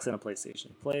 Xbox and a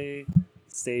PlayStation.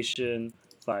 PlayStation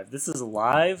 5. This is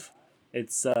live.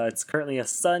 It's currently a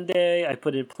Sunday. I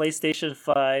put in PlayStation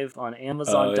 5 on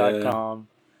Amazon.com,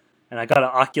 and I got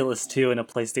an Oculus 2 and a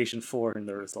PlayStation 4 in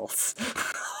the results.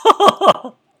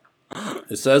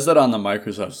 It says that on the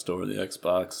Microsoft Store, the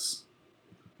Xbox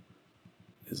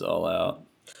is all out.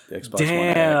 The Xbox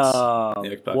One X.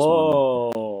 The Xbox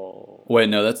Whoa. One. Wait,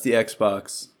 no, that's the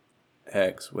Xbox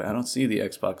X. Wait, I don't see the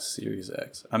Xbox Series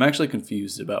X. I'm actually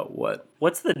confused about what.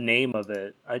 What's the name of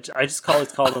it? I just call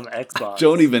them Xbox.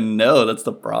 Don't even know. That's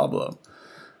the problem.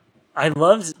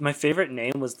 My favorite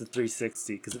name was the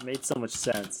 360 because it made so much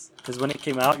sense. Because when it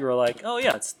came out, you were like, oh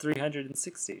yeah, it's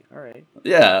 360. All right.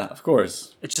 Yeah, of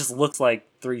course. It just looks like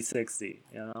 360,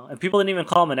 you know? And people didn't even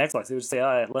call them an Xbox. They would say, oh,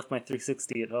 I left my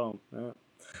 360 at home.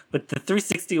 But the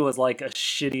 360 was like a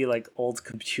shitty, like, old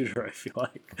computer, I feel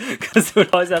like. Because it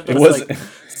would always have this, like,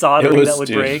 soldering that would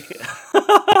break.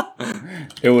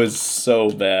 It was so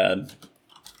bad.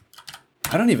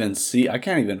 I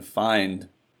can't even find...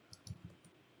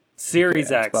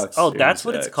 Series X. Xbox Oh, Series that's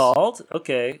what X. it's called?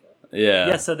 Okay. Yeah.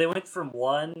 Yeah, so they went from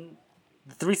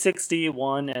 360,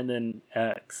 1, and then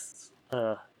X.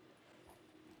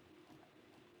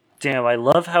 Damn, I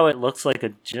love how it looks like a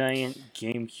giant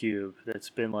GameCube that's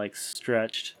been, like,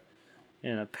 stretched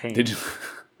in a paint.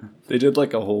 They did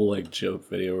like a whole like joke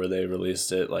video where they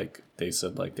released it, like they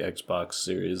said like the Xbox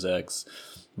Series X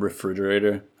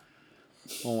refrigerator.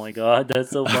 Oh my god,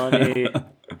 that's so funny.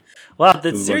 Wow,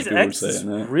 the Series like X is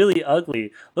really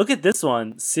ugly. Look at this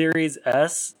one, Series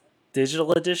S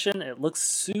Digital Edition. It looks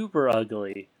super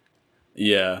ugly.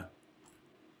 Yeah.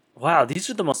 Wow, these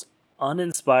are the most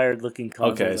uninspired looking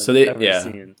consoles I've ever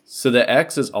seen. So the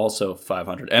X is also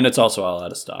 $500, and it's also all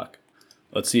out of stock.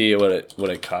 Let's see what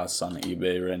it costs on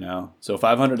eBay right now. So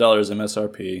 $500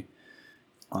 MSRP.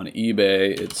 On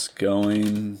eBay, it's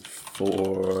going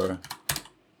for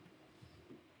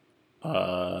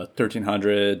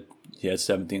 $1,300. Yeah,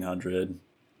 $1,700.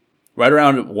 Right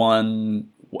around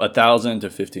 1,000 to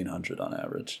 $1,500 on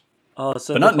average. Oh,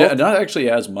 so but not actually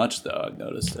as much though. I've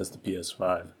noticed as the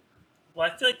PS5. Well,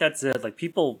 I feel like that's it. Like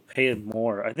people pay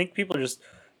more. I think people are just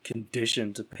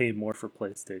conditioned to pay more for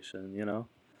PlayStation. You know.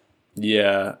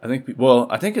 Yeah, I think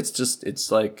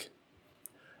it's like,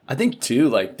 I think too,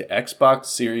 like the Xbox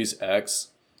Series X,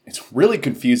 it's really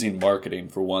confusing marketing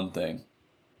for one thing.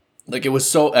 Like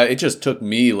it just took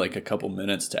me like a couple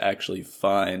minutes to actually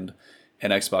find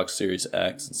an Xbox Series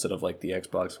X instead of like the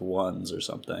Xbox Ones or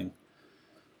something.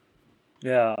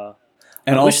 Yeah.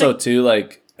 And also too,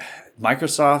 like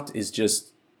Microsoft is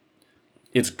just,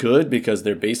 it's good because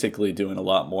they're basically doing a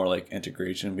lot more like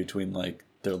integration between like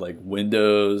they're like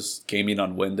Windows, gaming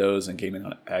on Windows and gaming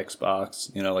on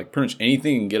Xbox. You know, like pretty much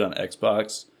anything you can get on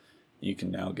Xbox, you can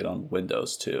now get on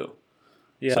Windows too.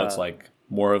 Yeah. So it's like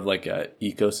more of like a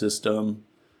ecosystem.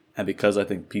 And because I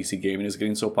think PC gaming is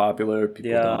getting so popular,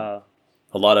 a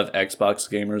lot of Xbox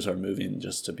gamers are moving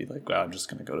just to be like, wow, I'm just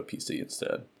going to go to PC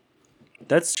instead.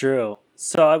 That's true.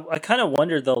 So I kind of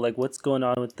wonder though, like what's going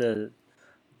on with the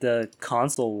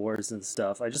console wars and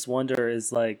stuff. I just wonder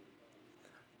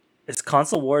is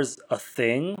console wars a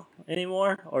thing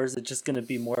anymore, or is it just going to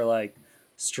be more like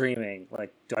streaming?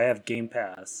 Like, do I have Game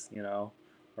Pass, you know,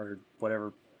 or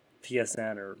whatever,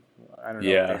 PSN, or I don't know.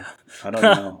 Yeah, I don't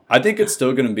know. I think it's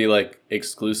still going to be like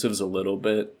exclusives a little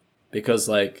bit because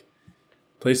like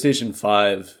PlayStation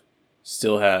 5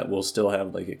 will still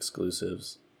have like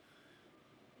exclusives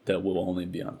that will only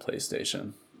be on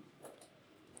PlayStation.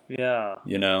 Yeah.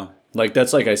 You know, like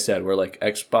that's like I said, where like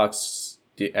Xbox,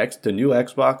 the new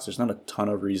Xbox, there's not a ton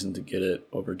of reason to get it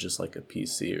over just like a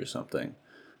PC or something.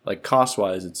 Like cost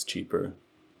wise, it's cheaper.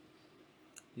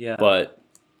 Yeah. But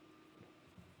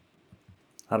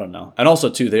I don't know. And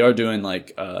also too, they are doing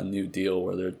like a new deal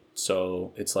where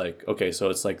it's like, okay,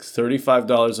 so it's like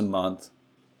 $35 a month.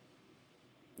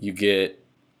 You get,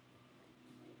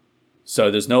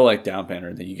 so there's no like down payment or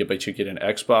anything. But you get an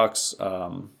Xbox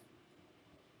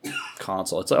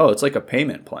console. It's like a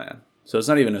payment plan. So it's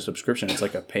not even a subscription. It's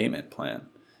like a payment plan.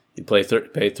 You pay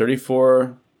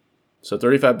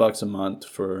 $35 a month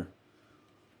for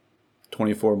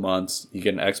 24 months. You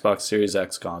get an Xbox Series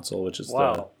X console, which is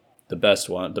the best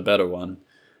one, the better one.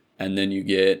 And then you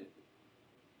get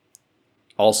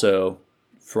also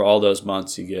for all those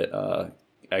months you get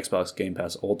Xbox Game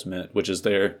Pass Ultimate, which is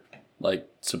their like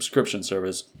subscription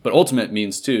service. But Ultimate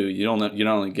means too, you not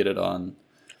only get it on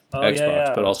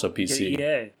Xbox but also PC.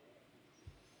 EA.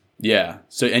 Yeah.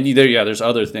 So there's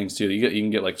other things too. You can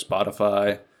get like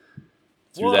Spotify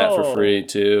through that for free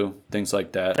too, things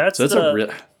like that.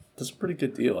 That's a pretty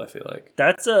good deal, I feel like.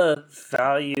 That's a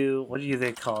value. What do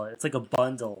they call it? It's like a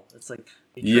bundle. It's like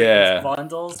you create Yeah. these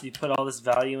bundles. You put all this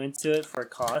value into it for a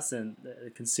cost, and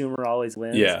the consumer always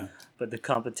wins. Yeah. But the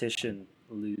competition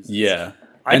loses. Yeah.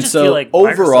 I And just so feel like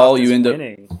overall, Microsoft you is end up.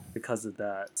 winning because of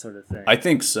that sort of thing. I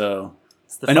think so.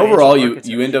 It's the And financial overall, you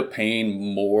architecture. end up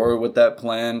paying more with that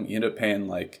plan. You end up paying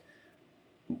like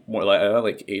more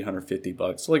like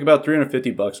 $850, so like about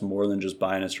 $350 more than just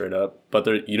buying it straight up. But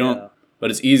there you don't. Yeah. But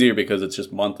it's easier because it's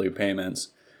just monthly payments.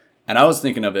 And I was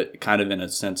thinking of it kind of in a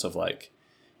sense of like,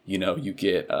 you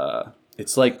get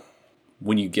it's like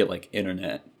when you get like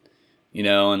internet,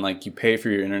 and like you pay for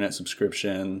your internet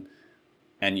subscription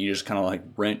and you just kind of like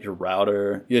rent your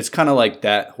router. It's kind of like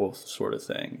that whole sort of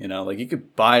thing, like you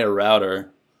could buy a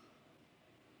router,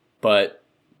 but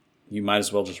you might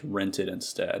as well just rent it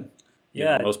instead.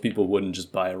 Yeah. Most people wouldn't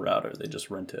just buy a router; they just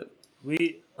rent it.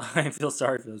 I feel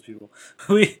sorry for those people.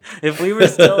 If we were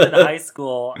still in high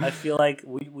school, I feel like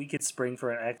we could spring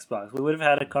for an Xbox. We would have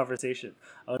had a conversation.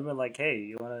 I would have been like, "Hey,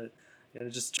 you want to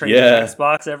just trade an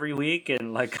Xbox every week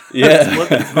and like split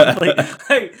this monthly?"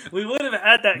 Like, we would have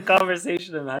had that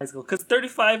conversation in high school because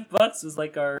 $35 was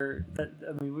like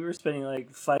we were spending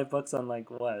like $5 on like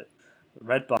what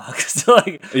Redbox, so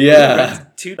like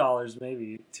 $2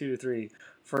 maybe $2 to $3.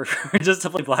 For just to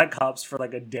play Black Ops for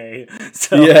like a day.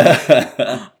 So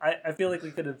yeah. I feel like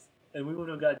we could have, and we would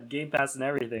have gotten Game Pass and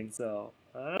everything. So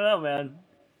I don't know, man.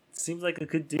 Seems like a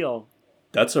good deal.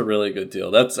 That's a really good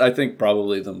deal. That's, I think,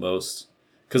 probably the most,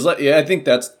 because I think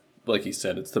that's, like you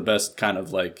said, it's the best kind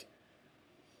of like,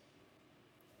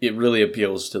 it really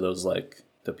appeals to those like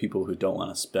the people who don't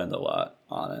want to spend a lot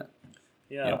on it.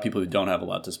 Yeah. People who don't have a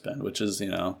lot to spend, which is,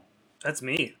 That's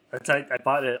me. I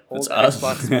bought an old That's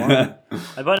Xbox One.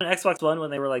 I bought an Xbox One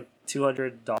when they were like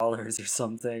 $200 or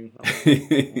something.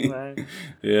 Like,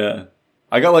 yeah.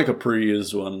 I got like a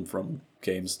pre-used one from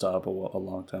GameStop a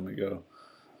long time ago.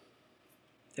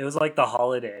 It was like the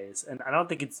holidays, and I don't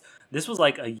think this was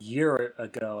like a year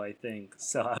ago, I think.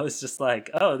 So I was just like,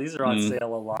 oh, these are on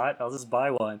sale a lot. I'll just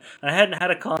buy one. And I hadn't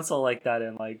had a console like that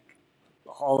in like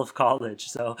all of college,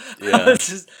 so yeah.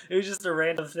 it was just a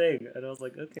random thing, and I was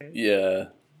like, okay. Yeah.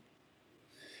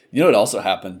 What also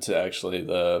happened to actually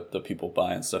the people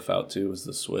buying stuff out too was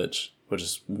the Switch, which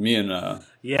is me and that's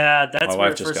my where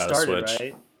wife it just first got a started, Switch.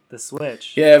 right? The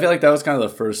Switch. Yeah, I feel like that was kind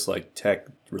of the first like tech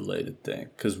related thing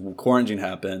because quarantine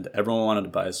happened. Everyone wanted to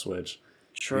buy a Switch.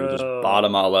 True. We just bought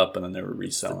them all up and then they were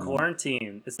reselling. It's the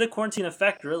quarantine. It's the quarantine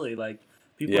effect, really. Like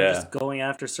people are just going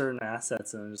after certain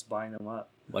assets and just buying them up.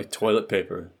 Like toilet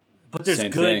paper. But there's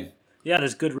Same good. thing. Yeah,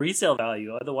 there's good resale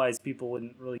value. Otherwise, people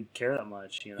wouldn't really care that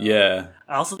much. Yeah.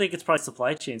 I also think it's probably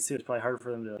supply chains too. It's probably hard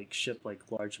for them to like ship like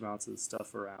large amounts of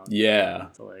stuff around. Yeah.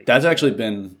 So, like, that's actually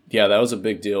been that was a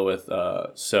big deal with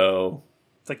so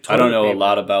it's like I don't know paper. a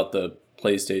lot about the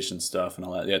PlayStation stuff and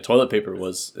all that. Yeah, toilet paper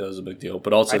was a big deal,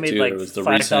 but also I made too like there was the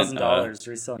 $5,000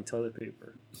 reselling toilet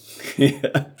paper.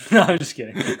 Yeah. No, I'm just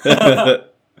kidding.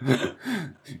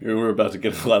 We're about to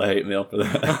get a lot of hate mail for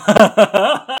that.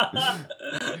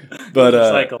 But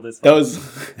that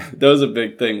was a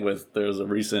big thing with there was a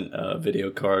recent video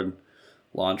card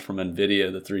launch from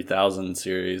NVIDIA, the 3000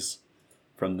 series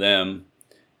from them.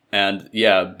 And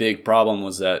big problem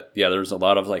was that there was a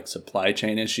lot of like supply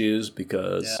chain issues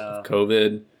because of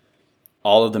COVID.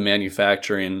 All of the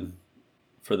manufacturing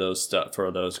for those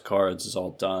cards is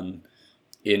all done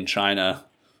in China.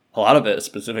 A lot of it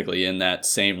specifically in that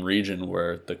same region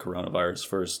where the coronavirus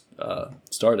first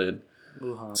started.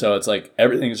 Wuhan. So it's like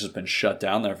everything's just been shut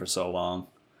down there for so long.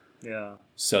 Yeah.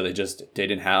 So they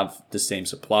didn't have the same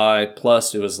supply.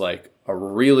 Plus, it was like a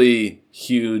really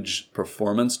huge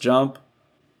performance jump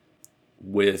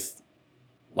with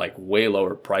like way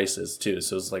lower prices too.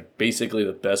 So it's like basically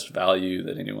the best value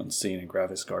that anyone's seen in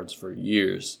graphics cards for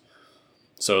years.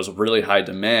 So it was really high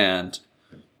demand,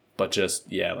 but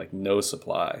just like no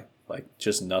supply, like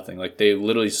just nothing. Like they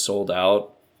literally sold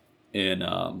out in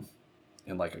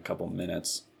like a couple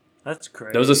minutes. That's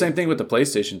crazy. That was the same thing with the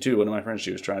PlayStation too. One of my friends,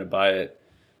 she was trying to buy it,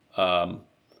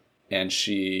 and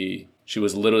she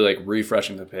was literally like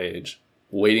refreshing the page,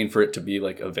 waiting for it to be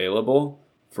like available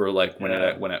for like when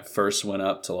it first went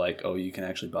up to like, oh, you can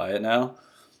actually buy it now.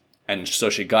 And so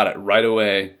she got it right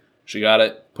away. She got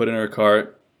it, put it in her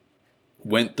cart,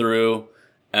 went through,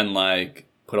 and like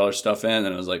put all her stuff in,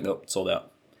 and it was like, nope, sold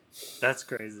out. That's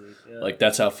crazy. Yeah. Like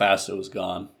that's how fast it was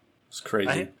gone. It's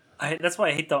crazy. That's why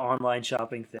I hate the online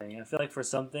shopping thing. I feel like for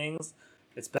some things,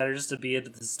 it's better just to be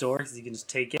at the store because you can just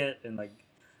take it and like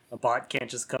a bot can't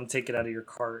just come take it out of your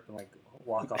cart and like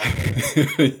walk off.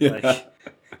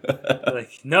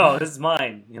 like no, this is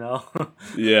mine.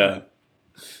 Yeah.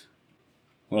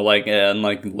 Well, like and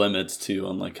like limits too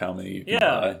on like how many you can Yeah,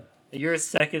 buy. you're a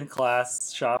second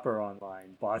class shopper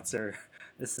online. Bots are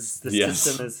the Yes.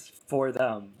 system is for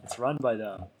them. It's run by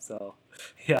them. So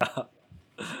yeah.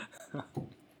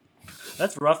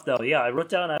 That's rough though. Yeah, I wrote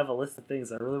down I have a list of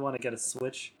things. I really want to get a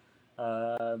Switch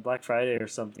Black Friday or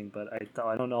something, but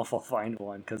I don't know if I'll find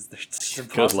one because they're just Good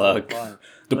impossible to luck. find.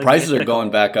 The Like prices are going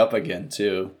mythical. back up again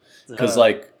too, because Uh,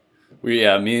 like me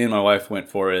and my wife went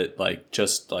for it like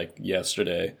just like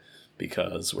yesterday,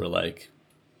 because we're like,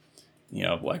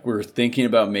 like we're thinking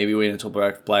about maybe waiting until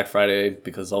Black Friday,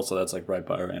 because also that's like right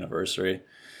by our anniversary.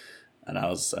 And I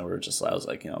was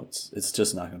like, it's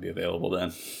just not going to be available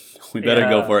then. We better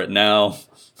go yeah, for it now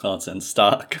while it's in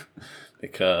stock,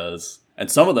 and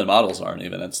some of the models aren't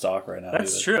even in stock right now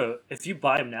that's either. true. If you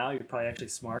buy them now, you're probably actually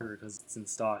smarter because it's in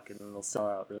stock and then it'll sell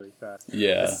out really fast.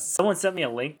 Yeah. Someone sent me a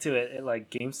link to it at like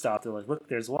GameStop. They're like, "Look,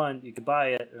 there's one. You could buy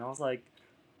it." And I was like,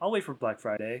 "I'll wait for Black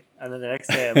Friday." And then the next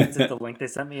day, I looked at the link they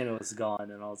sent me and it was gone.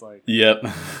 And I was like, Yep.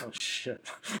 "Oh shit!"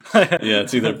 Yeah,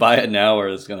 it's either buy it now or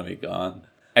it's gonna be gone.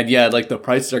 And yeah, like the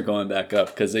prices are going back up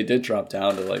because they did drop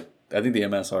down to like, I think the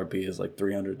MSRP is like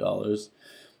 $300,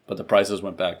 but the prices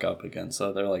went back up again,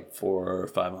 so they're like $400 or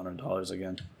 $500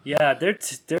 again. Yeah, they're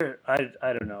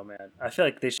I don't know, man. I feel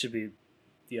like they should be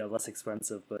less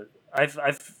expensive, but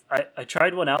I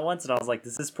tried one out once and I was like,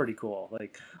 this is pretty cool.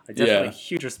 Like I definitely Yeah,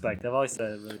 huge respect. I've always said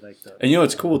I really like the and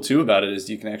what's cool too about it is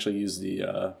you can actually use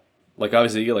the like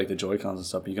obviously you get like the Joy Cons and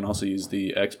stuff, but you can also use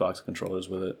the Xbox controllers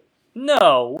with it.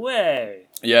 No way.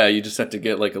 Yeah, you just have to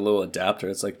get like a little adapter.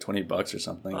 It's like $20 or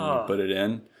something, and you Oh, put it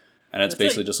in, and it's it's like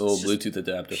basically just a little it's just Bluetooth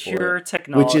adapter for pure it,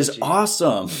 which is technology.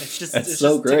 awesome. It's It's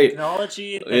so just great.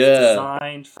 technology that's Yeah,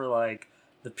 designed for like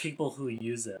the people who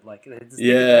use it. Like they just think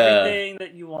of yeah. everything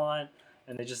that you want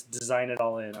and they just design it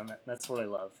all in on it. That's what I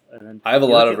love. And then I have a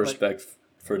you lot look of at like respect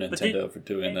for but they Nintendo for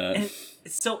doing that. and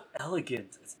it's so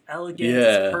elegant. It's elegant. It's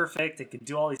Yeah, perfect. It can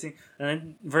do all these things. And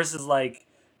then versus like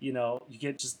you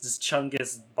get just this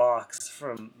Chungus box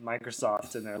from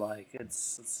Microsoft, and they're like,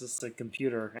 it's just a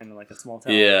computer in like a small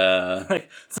tower. yeah. Like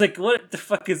it's like what the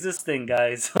fuck is this thing,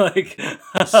 guys? Like,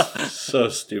 So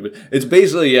stupid. It's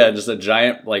basically just a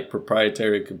giant like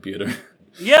proprietary computer.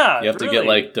 yeah, You have to get really,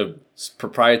 like the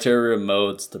proprietary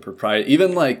remotes,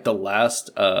 even like the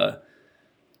last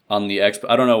on the X.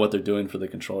 I don't know what they're doing for the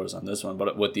controllers on this one,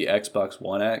 but with the Xbox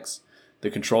One X, the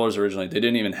controllers originally they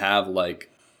didn't even have like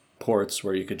ports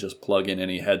where you could just plug in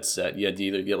any headset. You had to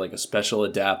either get like a special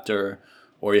adapter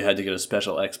or you had to get a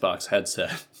special Xbox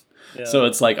headset. So yeah,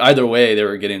 it's like either way they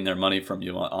were getting their money from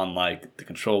you on like the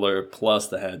controller plus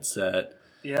the headset.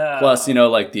 Plus, yeah.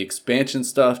 like the expansion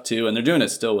stuff too, and they're doing it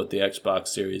still with the Xbox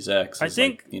Series X. I Is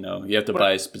like, think you have to what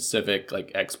buy a specific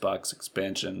like Xbox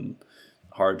expansion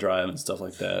hard drive and stuff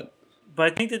like that.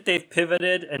 But I think that they've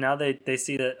pivoted and now they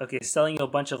see that okay, selling you a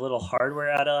bunch of little hardware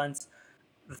add-ons,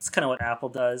 that's kind of what Apple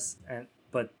does, and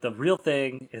but the real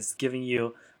thing is giving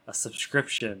you a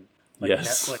subscription like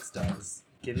Yes. Netflix does.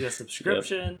 Give you a Yep.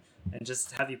 subscription and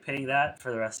just have you paying that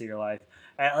for the rest of your life.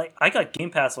 I got Game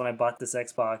Pass when I bought this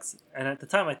Xbox, and at the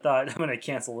time I thought I'm gonna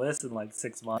cancel this in like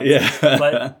 6 months,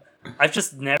 but Yeah. I've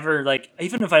just never like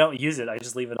even if I don't use it, I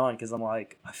just leave it on because I'm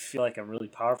like I feel like I'm really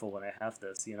powerful when I have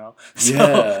this, you know. So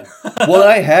Yeah. Well,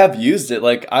 I have used it.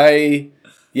 Like I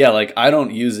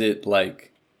don't use it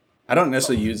like I don't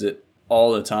necessarily use it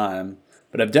all the time,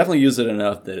 but I've definitely used it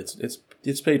enough that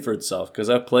it's paid for itself because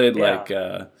I've played yeah,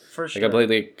 for I sure.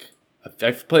 played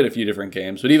I've played a few different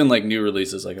games, but even like new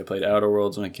releases, like I played Outer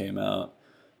Worlds when it came out,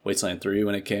 Wasteland 3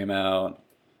 when it came out.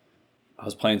 I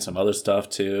was playing some other stuff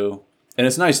too. And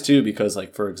it's nice too because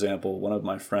like for example, one of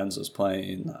my friends was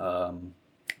playing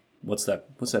what's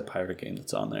that pirate game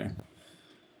that's on there?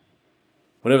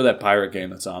 Whatever that pirate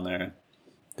game that's on there.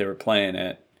 They were playing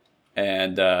it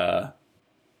and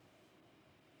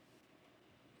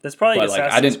That's probably but like I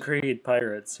Assassin's didn't Creed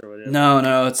Pirates or whatever.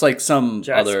 no, it's like some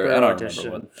Jack other Sparrow I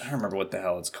edition. don't remember what the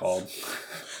hell it's called.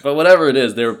 But whatever it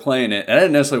is, they were playing it and I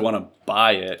didn't necessarily want to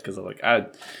buy it because I'm like I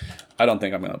don't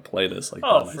think I'm gonna play this like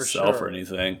Oh, by for myself or sure.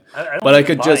 anything. I don't But I even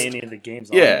could buy just any of the games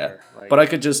on yeah, there. Like, but I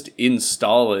could just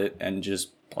install it and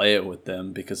just play it with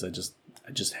them because I just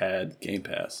had Game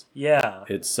Pass. yeah,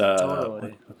 It's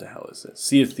totally. what the hell is it?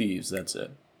 Sea of Thieves. That's it.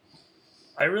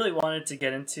 I really wanted to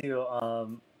get into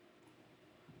oh,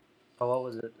 what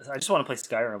was it? I just want to play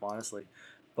Skyrim, honestly,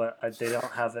 but they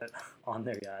don't have it on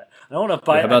there yet. I don't want to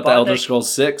buy. How I about the bought Elder that.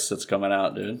 Scrolls 6 that's coming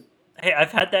out, dude? Hey,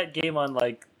 I've had that game on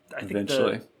like I think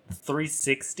Eventually.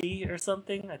 360 or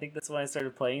something. I think that's when I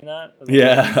started playing that. It was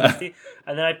Yeah. 360.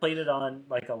 And then I played it on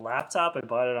like a laptop. I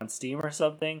bought it on Steam or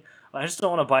something. I just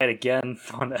don't want to buy it again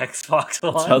on Xbox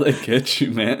That's how One. they get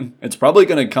you, man. It's probably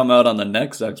going to come out on the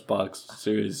next Xbox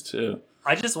Series too.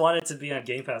 I just want it to be on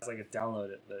Game Pass. I could download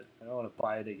it, but I don't want to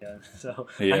buy it again. So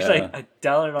Yeah. actually, I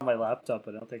downloaded it on my laptop,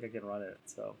 but I don't think I can run it.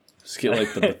 So, Just get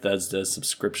like the Bethesda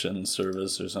subscription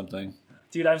service or something.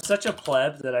 dude, I'm such a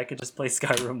pleb that I could just play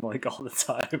Skyrim like all the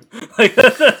time. Like,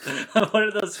 I'm one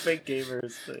of those fake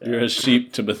gamers. But, You're a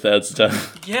sheep to Bethesda.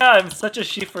 yeah, I'm such a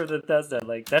sheep for Bethesda.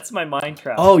 Like, that's my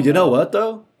Minecraft. Oh, you know what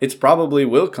though? It's probably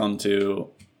will come to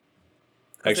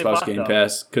 'Cause they Xbox bought Game them.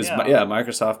 Pass because Yeah.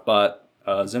 Microsoft bought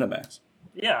ZeniMax.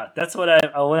 Yeah, that's what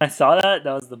when I saw that,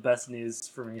 that was the best news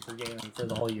for me for gaming for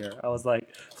the whole year. I was like,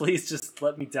 please just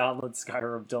let me download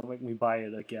Skyrim. Don't make me buy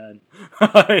it again.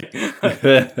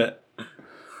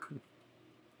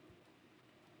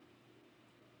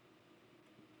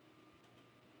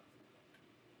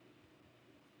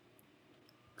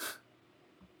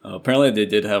 Apparently, they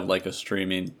did have like a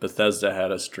streaming. Bethesda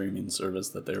had a streaming service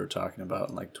that they were talking about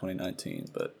in like 2019,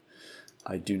 but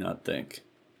I do not think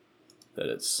that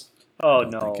it's. Oh I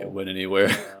don't no, think it went anywhere.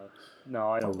 no,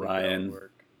 I don't think that Orion. would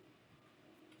work.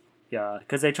 Yeah,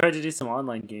 because they tried to do some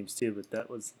online games too, but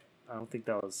I don't think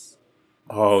that was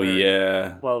Oh Very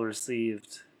yeah, well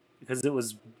received because it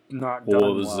was not what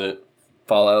done was well. it?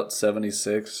 Fallout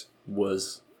 76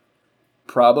 was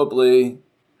probably.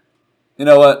 You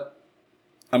know what?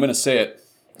 I'm gonna say it.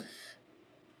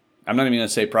 I'm not even gonna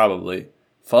say probably.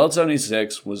 Fallout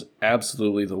 76 was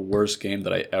absolutely the worst game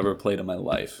that I ever played in my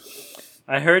life.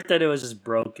 I heard that it was just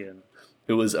broken.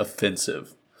 It was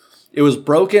offensive. It was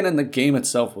broken and the game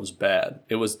itself was bad.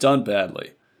 It was done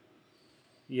badly.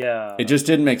 Yeah, It just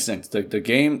didn't make sense.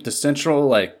 The central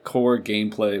like core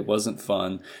gameplay wasn't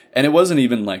fun, and it wasn't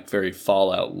even like very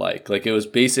Fallout like. Like it was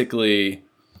basically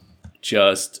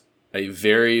just a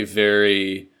very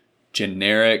very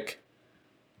generic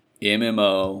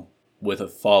MMO with a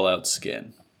Fallout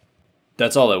skin.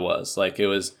 That's all it was. Like it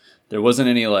was. There wasn't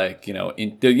any like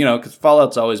because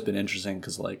Fallout's always been interesting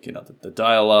because like the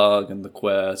dialogue and the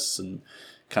quests and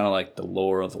kind of like the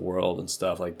lore of the world and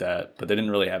stuff like that. But they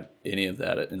didn't really have any of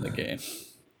that in the game.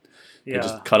 They yeah.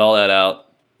 just cut all that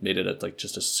out, made it like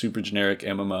just a super generic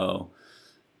MMO,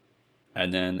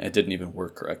 and then it didn't even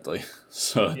work correctly.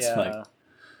 So it's like,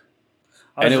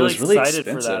 I and it was was really excited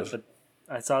for expensive. that, but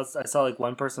I saw like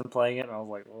one person playing it, and I was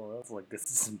like, "Oh, that's like this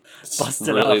is It's busted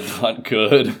really up." not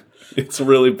good. It's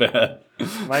really bad.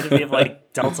 Reminded me of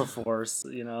like Delta Force,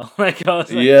 like I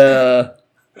was like, Yeah.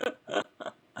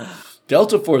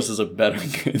 Delta Force is a better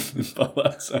game than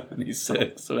Fallout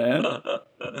 76, man.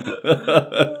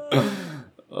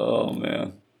 Oh,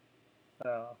 man.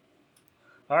 Oh.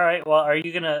 All right. Well, are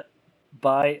you gonna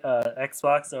buy a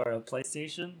Xbox or a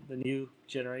PlayStation, the new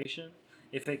generation,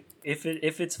 if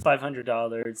it's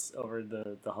 $500 over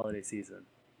the holiday season?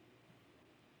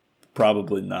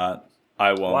 Probably not.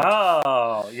 I won't.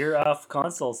 Wow, you're off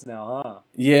consoles now, huh?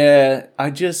 Yeah, I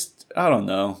don't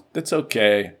know. It's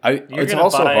okay. You're It's gonna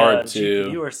also buy hard a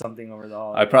GPU to. or something over the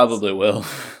holidays. I probably will.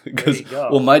 Because, you go.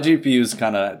 well, my GPU is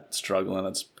kind of struggling.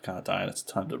 It's kind of dying. It's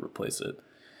time to replace it.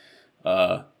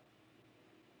 Yeah,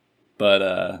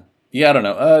 I don't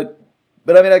know.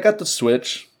 But I mean, I got the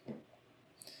Switch.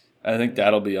 I think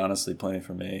that'll be honestly plenty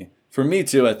for me. For me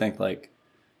too, I think like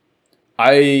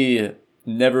I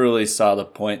never really saw the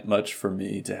point much for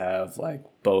me to have like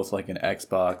both like an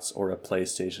Xbox or a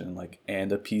PlayStation like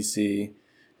and a PC,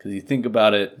 because you think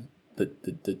about it,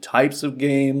 the types of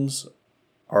games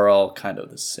are all kind of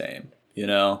the same,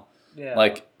 Yeah.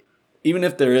 like even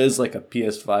if there is like a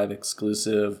PS5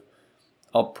 exclusive,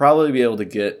 I'll probably be able to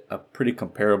get a pretty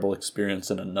comparable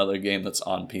experience in another game that's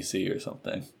on PC or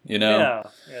something, Yeah,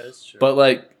 that's true. But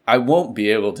like I won't be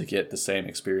able to get the same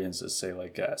experience as say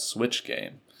like a Switch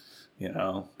game,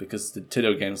 because the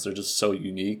Nintendo games, they're just so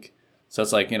unique. So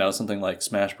it's like, something like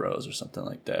Smash Bros or something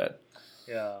like that.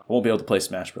 yeah, I won't be able to play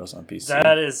Smash Bros on PC.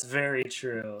 that is very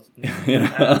true. You know? It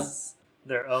has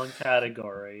their own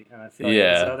category, and I feel like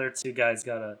Yeah. these other two guys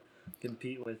gotta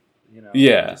compete with,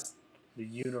 Yeah. just the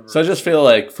universe. So I just feel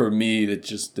like for me that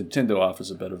just Nintendo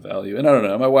offers a better value. And I don't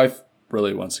know, my wife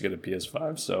really wants to get a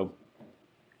PS5, so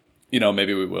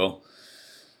maybe we will.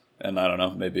 And I don't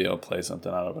know, maybe I'll play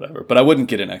something out or whatever. But I wouldn't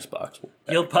get an Xbox.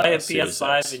 You'll buy a Series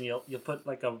PS5 X. and you'll put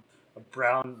like a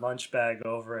brown lunch bag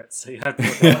over it, so you have to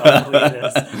look how ugly it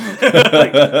is.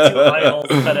 Like 2 eye holes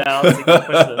cut out, so you can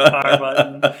push the power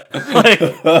button. Like,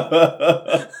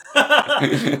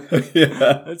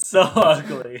 Yeah. it's so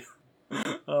ugly.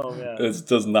 Oh man. It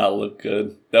does not look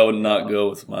good. That would not go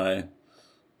with my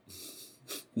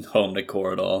home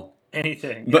decor at all.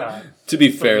 Anything. But Yeah. to be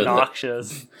It's fair,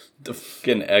 obnoxious. the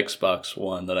fucking Xbox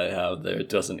One that I have there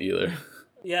doesn't either.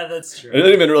 Yeah, that's It true.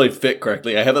 doesn't even really fit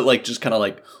correctly. I have it like just kind of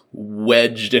like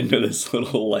wedged into this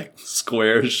little like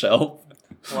square shelf.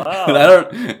 Wow. And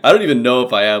I don't even know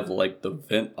if I have like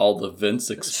all the vents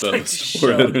like, exposed for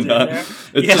it shoved or in not. there.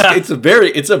 It's Yeah. just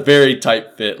it's a very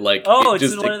tight fit. Like Oh, it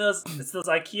it's just, one of those. It's those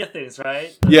IKEA things,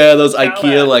 right? yeah, those Cadillac.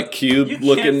 IKEA like You cube can't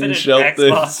looking fit an shelf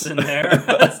Xbox things. in there.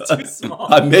 That's too small.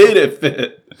 I made it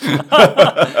fit.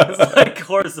 It's like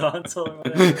horizontal or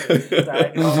whatever.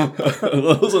 Diagonal.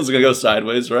 Those ones are gonna go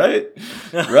sideways, right?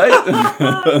 That's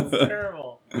Right?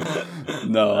 terrible.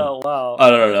 No. Oh wow. I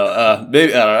don't know.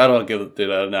 Maybe I don't give. Dude,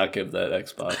 I do not give that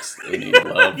Xbox any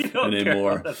love You don't care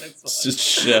anymore. about that Xbox. It's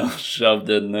just shoved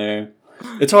in there.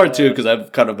 It's hard too because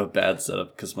I've kind of a bad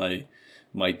setup because my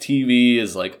TV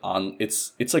is like on.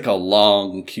 It's like a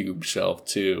long cube shelf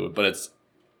too, but it's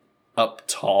up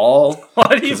tall. Why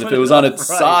do you Because if put it was it on up its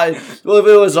right? side, well, if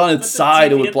it was on its the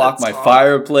side, it TV would at block the my top?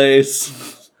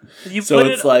 fireplace. You So put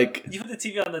it's it, like. you put the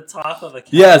TV on the top of a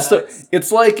Yeah, Cadillac. so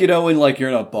it's like, when like you're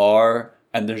in a bar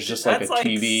and there's just like a That's like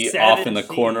TV 7 off in the feet.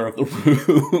 corner of the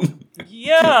room.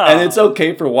 Yeah. And it's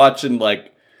okay for watching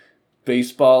like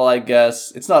baseball, I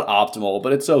guess. It's not optimal,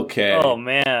 but it's okay. Oh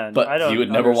man. But I don't you would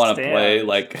never want to understand. play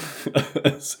like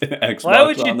Xbox Why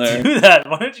would you on there. do that?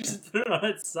 Why don't you just put it on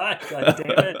its side? God damn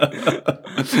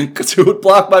it. Because it would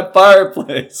block my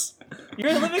fireplace. You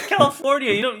live in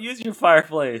California. You don't use your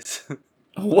fireplace.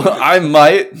 Well, I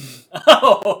might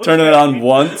Oh, turn it on okay.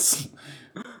 once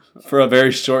for a very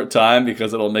short time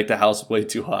because it'll make the house way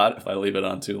too hot if I leave it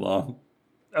on too long.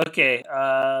 Okay.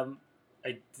 I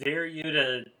dare you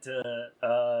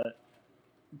to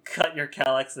cut your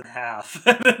calyx in half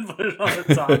and then put it on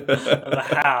the top of the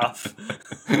half.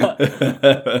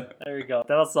 There you go.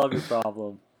 That'll solve your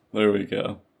problem. There we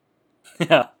go.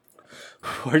 Yeah.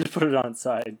 Or just put it on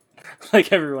side,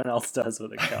 like everyone else does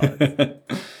with a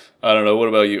calyx. I don't know. What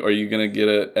about you? Are you going to get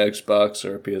an Xbox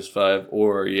or a PS5,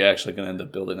 or are you actually going to end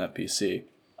up building that PC?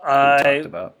 We talked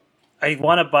about. I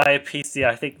want to buy a PC.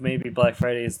 I think maybe Black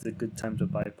Friday is the good time to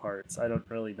buy parts. I don't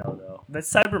really know though.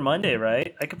 That's Cyber Monday,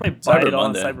 right? I could probably buy Cyber it all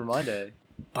on Monday. Cyber Monday.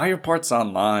 Buy your parts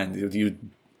online.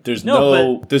 There's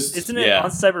No, but this, Isn't it yeah.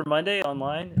 on Cyber Monday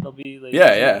online? It'll be like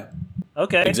Yeah.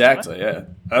 Okay. Exactly. Yeah.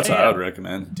 That's Yeah, what I yeah. would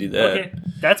recommend. Do that. Okay,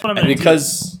 that's what I'm And gonna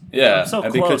because I'm so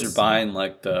and because close. you're buying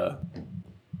like the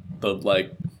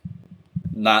like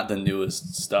not the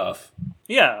newest stuff.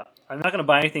 do. Yeah, I'm not gonna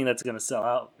buy anything that's gonna sell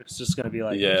out. It's just gonna be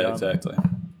like Yeah, junk. exactly.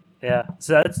 Yeah,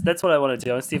 so that's what I want to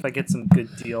do. I want to see if I get some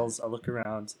good deals. I'll look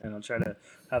around and I'll try to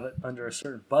have it under a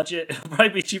certain budget. It'll probably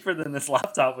be cheaper than this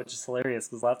laptop, which is hilarious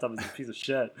because laptop is a piece of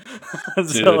shit. Dude,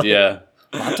 So, like, yeah.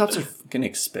 Laptops are fucking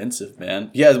expensive,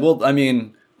 man. Yeah, well, I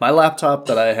mean, my laptop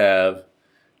that I have,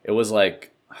 it was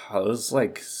like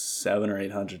 $700 or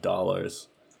 $800.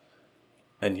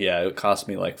 And yeah, it cost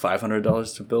me like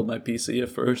 $500 to build my PC at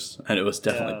first, and it was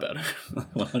definitely better.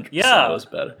 100% Yeah. it was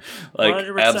better. Like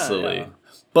 100%, absolutely. yeah.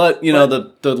 But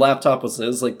the laptop was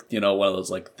like one of those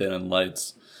like thin and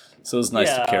lights, so it was nice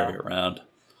to Yeah. carry around.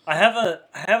 I have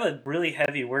a really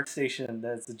heavy workstation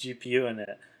that's a GPU in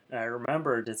it, and I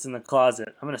remembered it's in the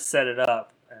closet. I'm gonna set it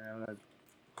up and I'm gonna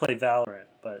play Valorant.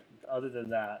 But other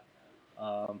than that,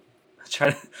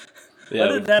 try to. Yeah,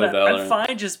 Other we than could that, play I'm Valorant.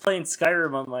 fine just playing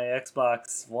Skyrim on my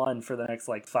Xbox One for the next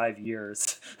like 5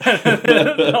 years.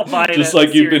 I'll buy it Just at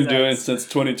like you've been Series doing X. since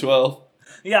 2012.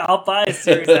 Yeah, I'll buy a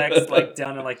Series X like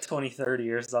down in like 2030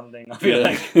 or something. I'll be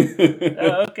like,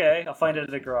 oh, okay, I'll find it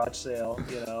at a garage sale,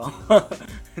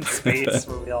 in space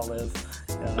where we all live.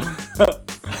 Yeah.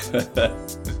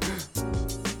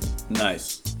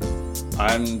 Nice.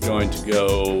 I'm going to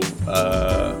go,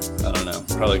 I don't know,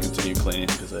 probably continue cleaning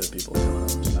because I have people coming home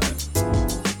tonight.